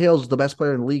head and tails the best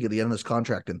player in the league at the end of this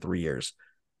contract in 3 years,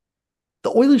 the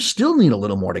Oilers still need a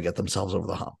little more to get themselves over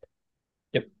the hump.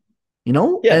 Yep.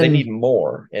 Yeah, they need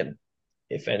more. And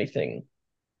if anything,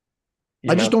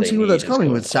 I just don't see where that's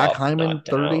coming with Zach up, Hyman,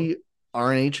 30,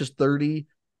 RNH is 30.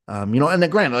 And then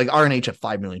granted, like RNH at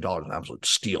 $5 million is an absolute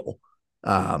steal.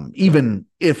 Even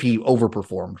if he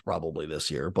overperformed probably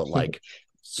this year, but like,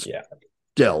 yeah,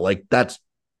 still like that's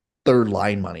third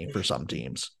line money for some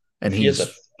teams. And he has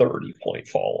a 30-point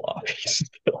fall off. He's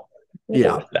still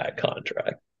worth that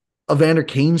contract. Evander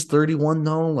Kane's 31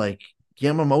 though. Like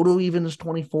Yamamoto even is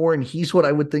 24, and he's what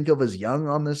I would think of as young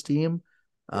on this team.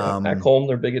 Back home,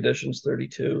 their big additions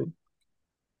 32.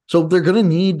 So they're going to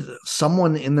need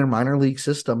someone in their minor league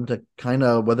system to kind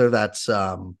of, whether that's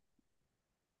they're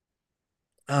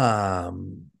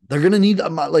going to need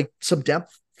like some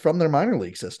depth from their minor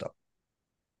league system.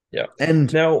 Yeah.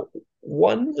 And now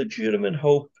one legitimate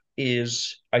hope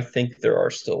is I think there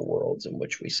are still worlds in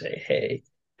which we say, hey,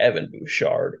 Evan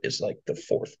Bouchard is like the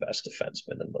fourth best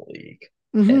defenseman in the league.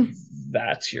 And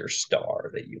that's your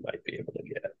star that you might be able to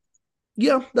get.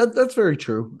 Yeah, that's very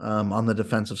true on the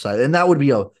defensive side. And that would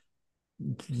be a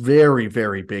very,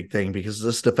 very big thing because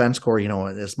this defense core,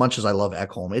 as much as I love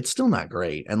Ekholm, it's still not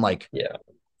great. And like, yeah,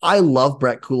 I love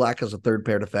Brett Kulak as a third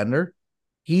pair defender.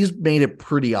 He's made it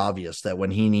pretty obvious that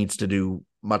when he needs to do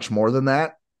much more than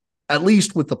that, at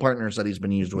least with the partners that he's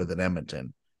been used with in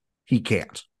Edmonton, he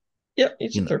can't. Yeah,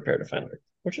 he's You a know, third pair defender,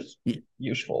 which is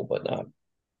useful, but not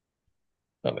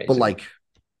but amazing. like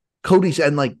Cody's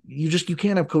and like you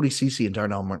can't have Cody Ceci and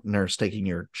Darnell Nurse taking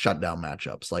your shutdown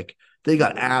matchups. Like they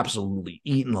got absolutely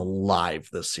eaten alive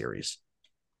this series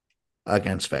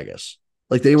against Vegas.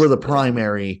 Like they were the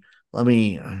primary.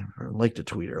 I liked a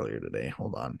tweet earlier today.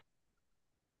 Hold on.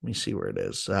 Let me see where it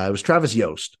is. It was Travis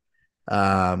Yost.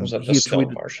 Was that the He Stone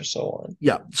tweeted, Marchessault one?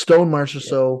 yeah, Stone Yeah.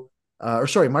 Marchessault,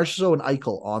 Marchessault and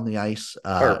Eichel on the ice.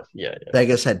 Or yeah.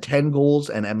 Vegas had 10 goals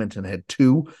and Edmonton had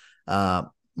 2.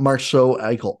 Marchessault,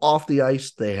 Eichel off the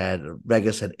ice.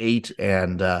 Vegas had 8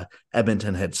 and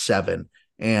Edmonton had 7.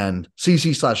 And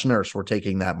CC/Nurse were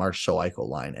taking that Marchessault Eichel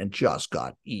line and just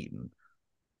got eaten.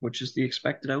 Which is the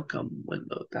expected outcome when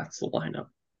that's the lineup.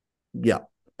 Yeah.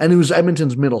 And it was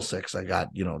Edmonton's middle six I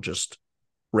got, just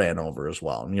ran over as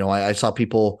well. And, I saw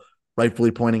people rightfully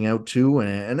pointing out too.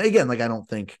 And again, like, I don't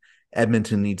think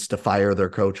Edmonton needs to fire their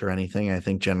coach or anything. I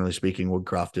think generally speaking,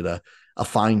 Woodcroft did a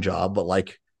fine job, but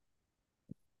like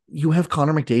you have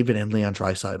Connor McDavid and Leon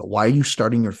Draisaitl. Why are you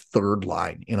starting your third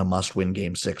line in a must-win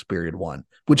game 6 period 1,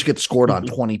 which gets scored on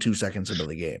 22 seconds into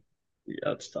the game?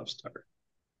 Yeah, it's a tough start.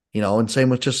 And same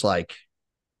with just like,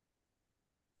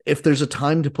 if there's a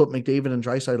time to put McDavid and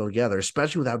Draisaitl together,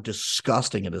 especially with how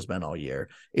disgusting it has been all year,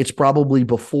 it's probably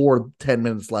before 10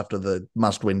 minutes left of the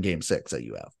must-win game 6 that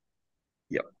you have.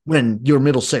 Yep. When your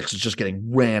middle six is just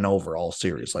getting ran over all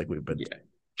series like we've been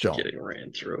shown. Getting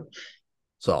ran through.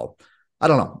 So, I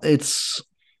don't know.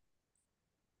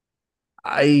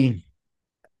 I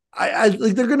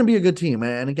like they're going to be a good team.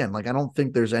 And again, like I don't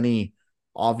think there's any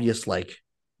obvious like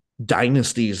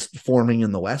dynasties forming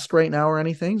in the West right now or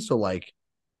anything. So like,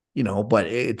 but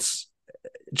it's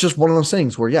just one of those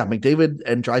things where, yeah, McDavid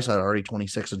and Draisaitl are already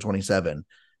 26 and 27.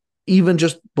 Even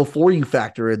just before you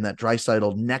factor in that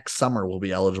Draisaitl next summer will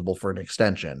be eligible for an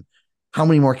extension, how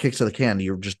many more kicks of the can do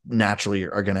you just naturally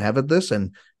are going to have at this?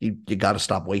 And you got to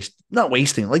stop not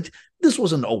wasting. Like this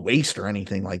wasn't a waste or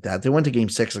anything like that. They went to game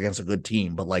 6 against a good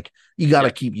team, but like you got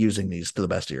to keep using these to the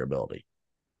best of your ability.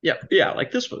 Yeah. Yeah.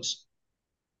 Like this was,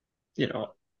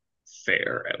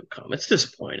 fair outcome. It's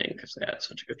disappointing because they had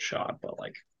such a good shot, but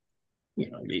like,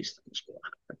 these things will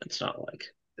happen. It's not like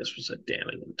this was a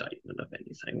damning indictment of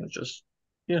anything. It's just,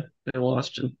 they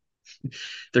lost and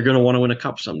they're going to want to win a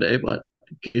cup someday, but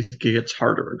it gets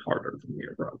harder and harder from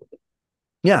here, probably.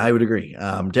 Yeah, I would agree.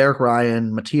 Derek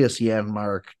Ryan, Matthias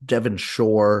Janmark, Devin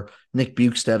Shore, Nick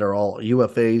Bukestad are all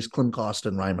UFAs. Klim Costa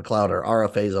and Ryan McLeod are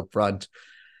RFAs up front.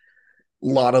 A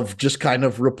lot of just kind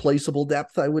of replaceable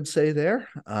depth, I would say there.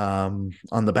 On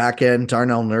the back end,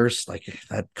 Darnell Nurse, like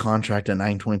that contract at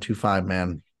 9.25,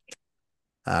 man.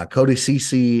 Cody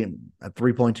Ceci at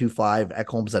 3.25,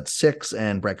 Ekholm's at 6,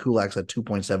 and Brett Kulak's at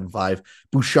 2.75.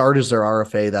 Bouchard is their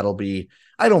RFA.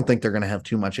 I don't think they're going to have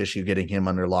too much issue getting him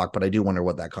under lock, but I do wonder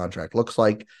what that contract looks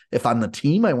like. If I'm the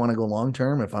team, I want to go long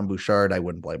term. If I'm Bouchard, I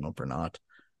wouldn't blame him for not.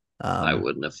 I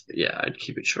wouldn't have. Yeah, I'd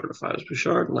keep it short if I was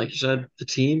Bouchard. And like you said, the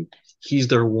team, he's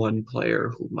their one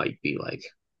player who might be like,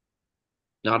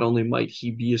 not only might he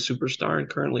be a superstar and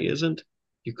currently isn't,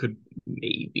 you could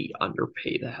maybe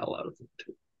underpay the hell out of him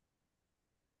too.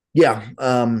 Yeah.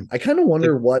 I kind of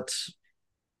wonder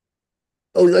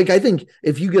I think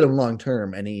if you get him long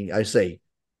term and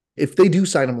if they do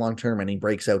sign him long term and he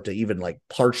breaks out to even like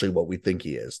partially what we think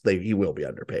he is, he will be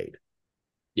underpaid.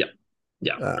 Yeah.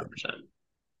 Yeah, 100%.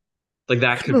 Like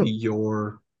that could be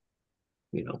your,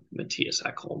 Matthias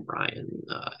Ekholm, Ryan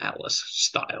Ellis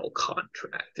style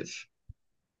contract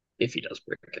if he does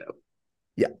break out.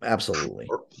 Yeah, absolutely.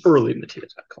 Or early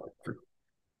Matthias Ekholm.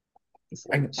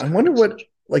 I wonder what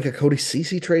like a Cody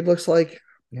Ceci trade looks like.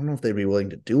 I don't know if they'd be willing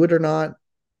to do it or not.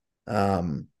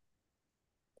 I'm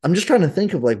just trying to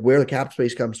think of like where the cap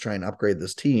space comes to try and upgrade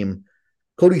this team.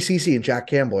 Cody Ceci and Jack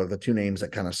Campbell are the two names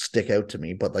that kind of stick out to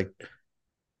me, but like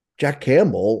Jack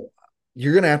Campbell,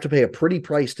 you're going to have to pay a pretty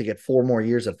price to get 4 more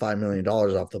years at $5 million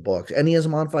off the books. And he has a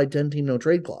modified 10-team no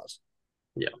trade clause.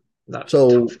 Yeah. That's a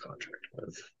tough contract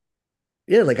with.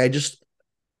 Yeah. Like I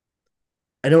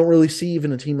don't really see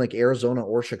even a team like Arizona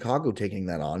or Chicago taking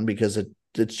that on because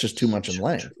it's just too much in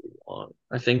length.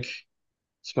 I think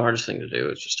smartest thing to do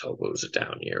is just hope it was a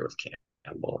down year with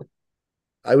Campbell.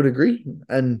 I would agree.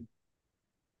 And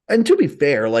to be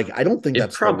fair, like I don't think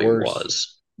that's probably the worst.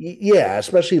 Was. Yeah,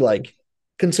 especially like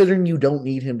considering you don't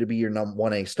need him to be your number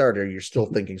 1A starter, you're still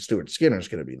thinking Stuart Skinner's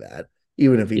going to be that,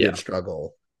 even if he did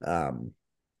struggle in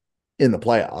the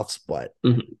playoffs. But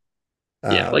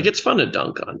like it's fun to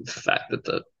dunk on the fact that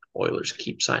the Oilers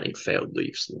keep signing failed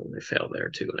Leafs, and then they fail there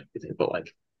too and everything. But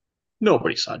like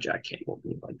nobody saw Jack Campbell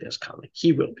being like this coming.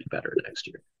 He will be better next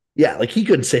year. Yeah, like he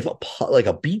couldn't save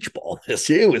a beach ball this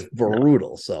year. It was No,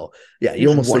 brutal. So yeah, you he's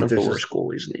almost one think of the there's worst just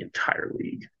goalies in the entire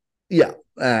league. yeah.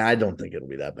 I don't think it'll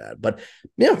be that bad, but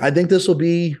yeah, I think this will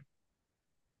be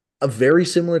a very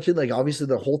similar to like obviously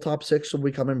the whole top six will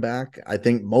be coming back. I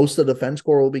think most of the defense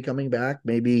core will be coming back.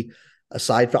 Maybe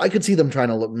aside from I could see them trying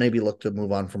to look to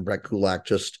move on from Brett Kulak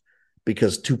just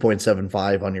because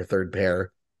 2.75 on your third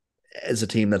pair as a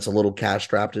team that's a little cash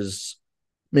strapped is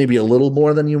maybe a little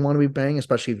more than you want to be paying,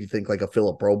 especially if you think like a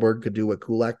Philip Broberg could do what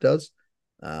Kulak does.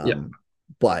 Yeah,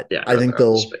 But yeah, I I'd think rather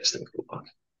have the they'll, space than Kulak.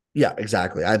 yeah,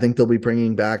 exactly. I think they'll be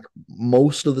bringing back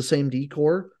most of the same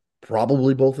decor,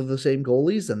 probably both of the same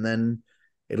goalies, and then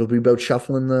it'll be about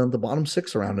shuffling the bottom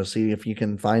six around to see if you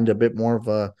can find a bit more of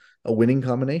a winning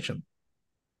combination.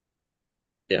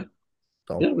 Yeah,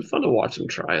 So, yeah, it'd be fun to watch them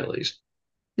try at least.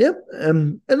 yeah,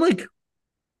 and like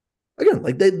again,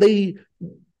 like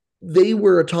they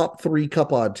were a top three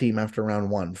cup odd team after round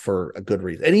one for a good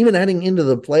reason. And even heading into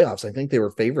the playoffs, I think they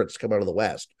were favorites to come out of the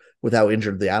West with how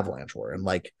injured the Avalanche were. And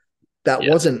like that Yeah,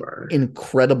 they wasn't were.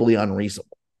 incredibly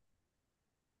unreasonable.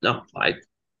 No, I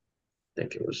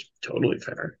think it was totally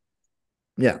fair.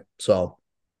 Yeah. So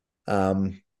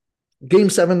game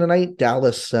seven tonight,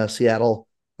 Dallas, Seattle.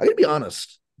 I gotta be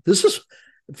honest. This is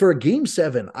for a game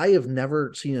seven. I have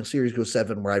never seen a series go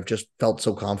seven where I've just felt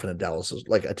so confident Dallas is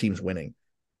like a team's winning.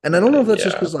 And I don't know if that's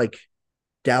just Yeah, because like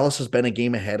Dallas has been a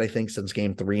game ahead, I think, since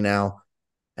game three now.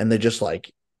 And they just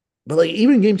like, but like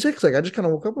even game six, like I just kind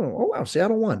of woke up and went, oh wow,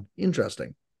 Seattle won.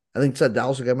 Interesting. I think said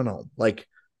Dallas are coming home. Like,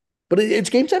 but it's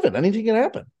game seven. Anything can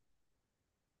happen.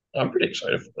 I'm pretty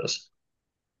excited for this.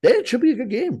 Yeah, it should be a good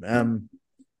game.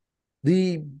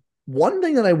 The one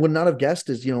thing that I would not have guessed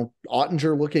is,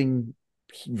 Ottinger looking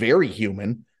very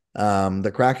human.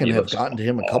 The Kraken He have looks gotten to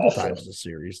him a couple times awful. this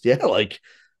series. Yeah, like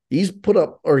he's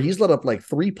let up like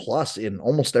 3+ in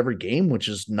almost every game, which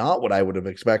is not what I would have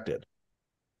expected.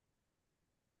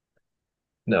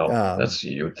 No, Um, that's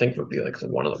you would think would be like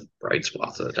one of the bright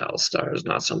spots of the Dallas Stars,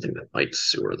 not something that might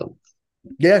sewer them.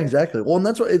 yeah, exactly. Well, and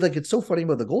that's what like it's so funny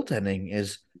about the goaltending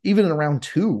is even in round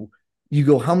two, you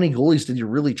go, how many goalies did you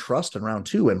really trust in round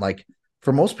two? And like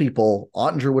for most people,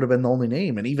 Ottinger would have been the only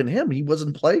name, and even him, he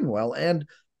wasn't playing well. And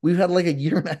we've had like a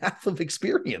year and a half of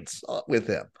experience with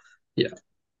him. Yeah,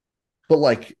 But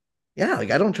like, yeah,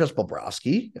 like I don't trust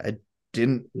Bobrovsky. I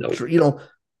didn't, no,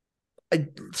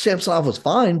 Samsonov was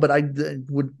fine, but I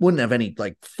wouldn't have any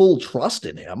like full trust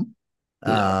in him.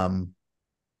 no, Um,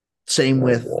 same or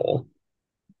with Wall.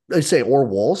 they say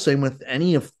Orwell. Same with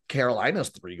any of Carolina's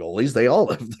three goalies. They all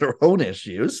have their own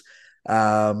issues.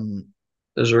 Um,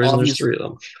 There's a reason there's obvious. three of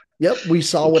them. Yep, we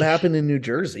saw what happened in New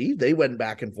Jersey. They went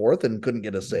back and forth and couldn't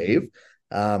get a save.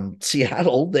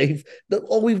 Seattle,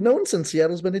 all we've known since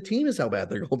Seattle's been a team is how bad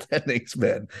their goaltending's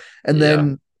been. And Yeah,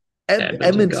 then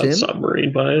Edmonton got Edmonton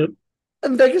submarine by it.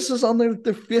 and Vegas is on their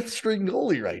fifth string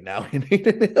goalie right now in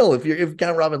Hayden Hill. If you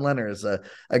count Robin Leonard as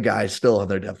a guy still on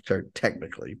their depth chart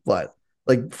technically, but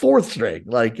like fourth string,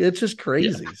 like it's just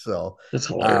Yeah, crazy. So it's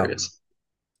um, hilarious.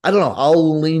 I don't know.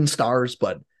 I'll lean Stars,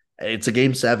 but it's a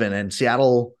game seven and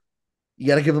Seattle. You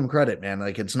got to give them credit, man.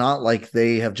 Like it's not like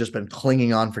they have just been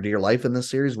clinging on for dear life in this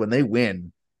series. When they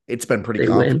win, it's been pretty They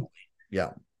confident. win.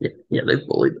 Yeah. Yeah, yeah, they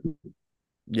bullied them.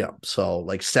 Yeah. So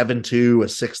like 7-2, a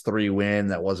 6-3 win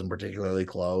that wasn't particularly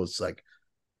close. Like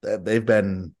they've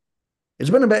been it's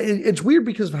been about it's weird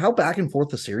because of how back and forth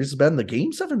the series has been. The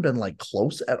games haven't been like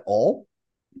close at all.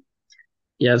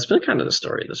 Yeah, it's been kind of the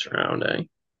story of this round, eh?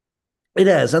 It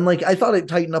has. And like I thought it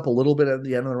tightened up a little bit at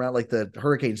the end of the round. Like the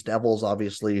Hurricanes Devils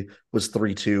obviously was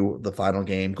 3-2 the final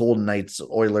game. Golden Knights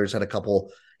Oilers had a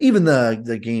couple, even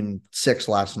the game six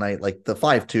last night, like the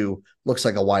 5-2 looks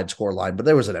like a wide score line, but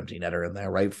there was an empty netter in there,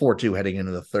 right? 4-2 heading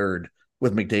into the third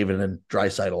with McDavid and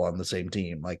Draisaitl on the same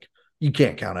team. Like you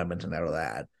can't count Edmonton out of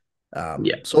that.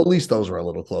 Yeah, So at least those were a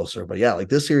little closer. But yeah, like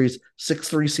this series,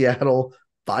 6-3 Seattle,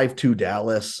 5-2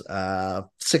 Dallas,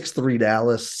 6-3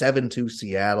 Dallas, 7-2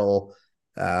 Seattle,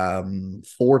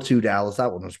 4-2 Dallas.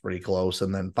 That one was pretty close.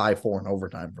 And then 5-4 in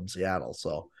overtime from Seattle.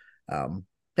 So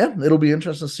yeah, it'll be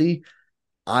interesting to see.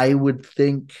 I would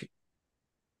think,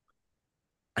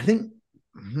 I think,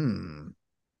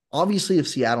 obviously if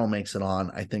Seattle makes it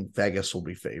on, I think Vegas will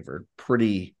be favored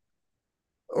pretty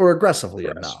or aggressively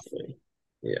enough. aggressively.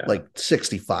 Yeah. Like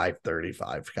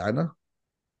 65-35 kind of.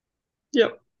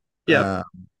 Yep. Yep. Uh,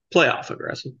 Playoff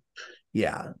aggressive.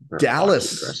 yeah. Or hockey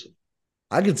Dallas, aggressive.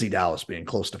 I could see Dallas being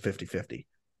close to 50-50.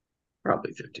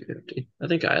 Probably 50-50. I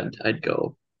think I'd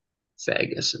go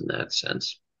Vegas in that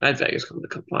sense. I had Vegas come to the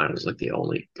Cup final. It was like the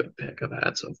only good pick I've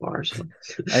had so far. So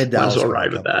I had might as Dallas well win the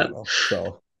ride with cup that. final.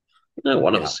 So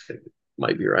One of yeah. us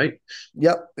might be right.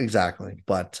 Yep, exactly.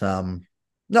 But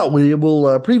no, we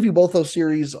will preview both those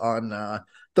series on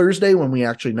Thursday when we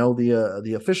actually know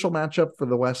the official matchup for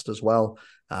the West as well.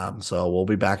 So we'll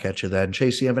be back at you then.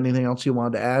 Chase, you have anything else you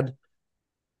wanted to add?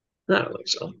 I don't think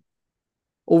so.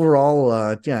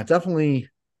 Overall, yeah, definitely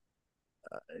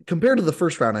compared to the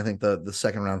first round, I think the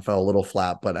second round fell a little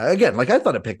flat. But again, like I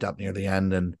thought it picked up near the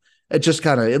end, and it just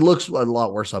kind of it looks a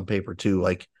lot worse on paper too.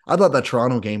 Like I thought that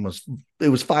Toronto game was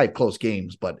 5 close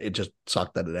games, but it just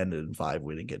sucked that it ended in 5.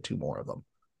 We didn't get 2 more of them.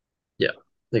 Yeah,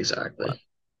 exactly. But,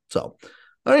 so,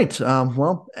 all right.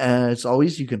 Well, as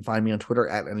always, you can find me on Twitter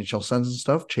at NHL Sens and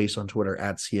Stuff. Chase on Twitter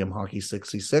at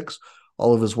CMHockey66.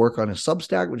 All of his work on his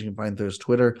Substack, which you can find through his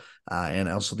Twitter, and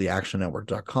also the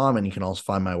actionnetwork.com. And you can also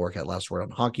find my work at Last Word on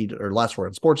Hockey or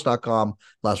lastwordonsports.com,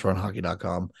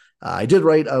 lastwordonhockey.com. I did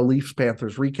write a Leafs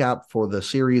Panthers recap for the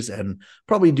series and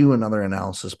probably do another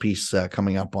analysis piece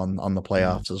coming up on the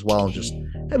playoffs as well. Just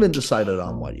haven't decided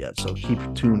on what yet. So keep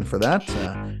tuned for that.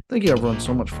 Thank you everyone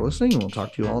so much for listening, and we'll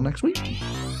talk to you all next week.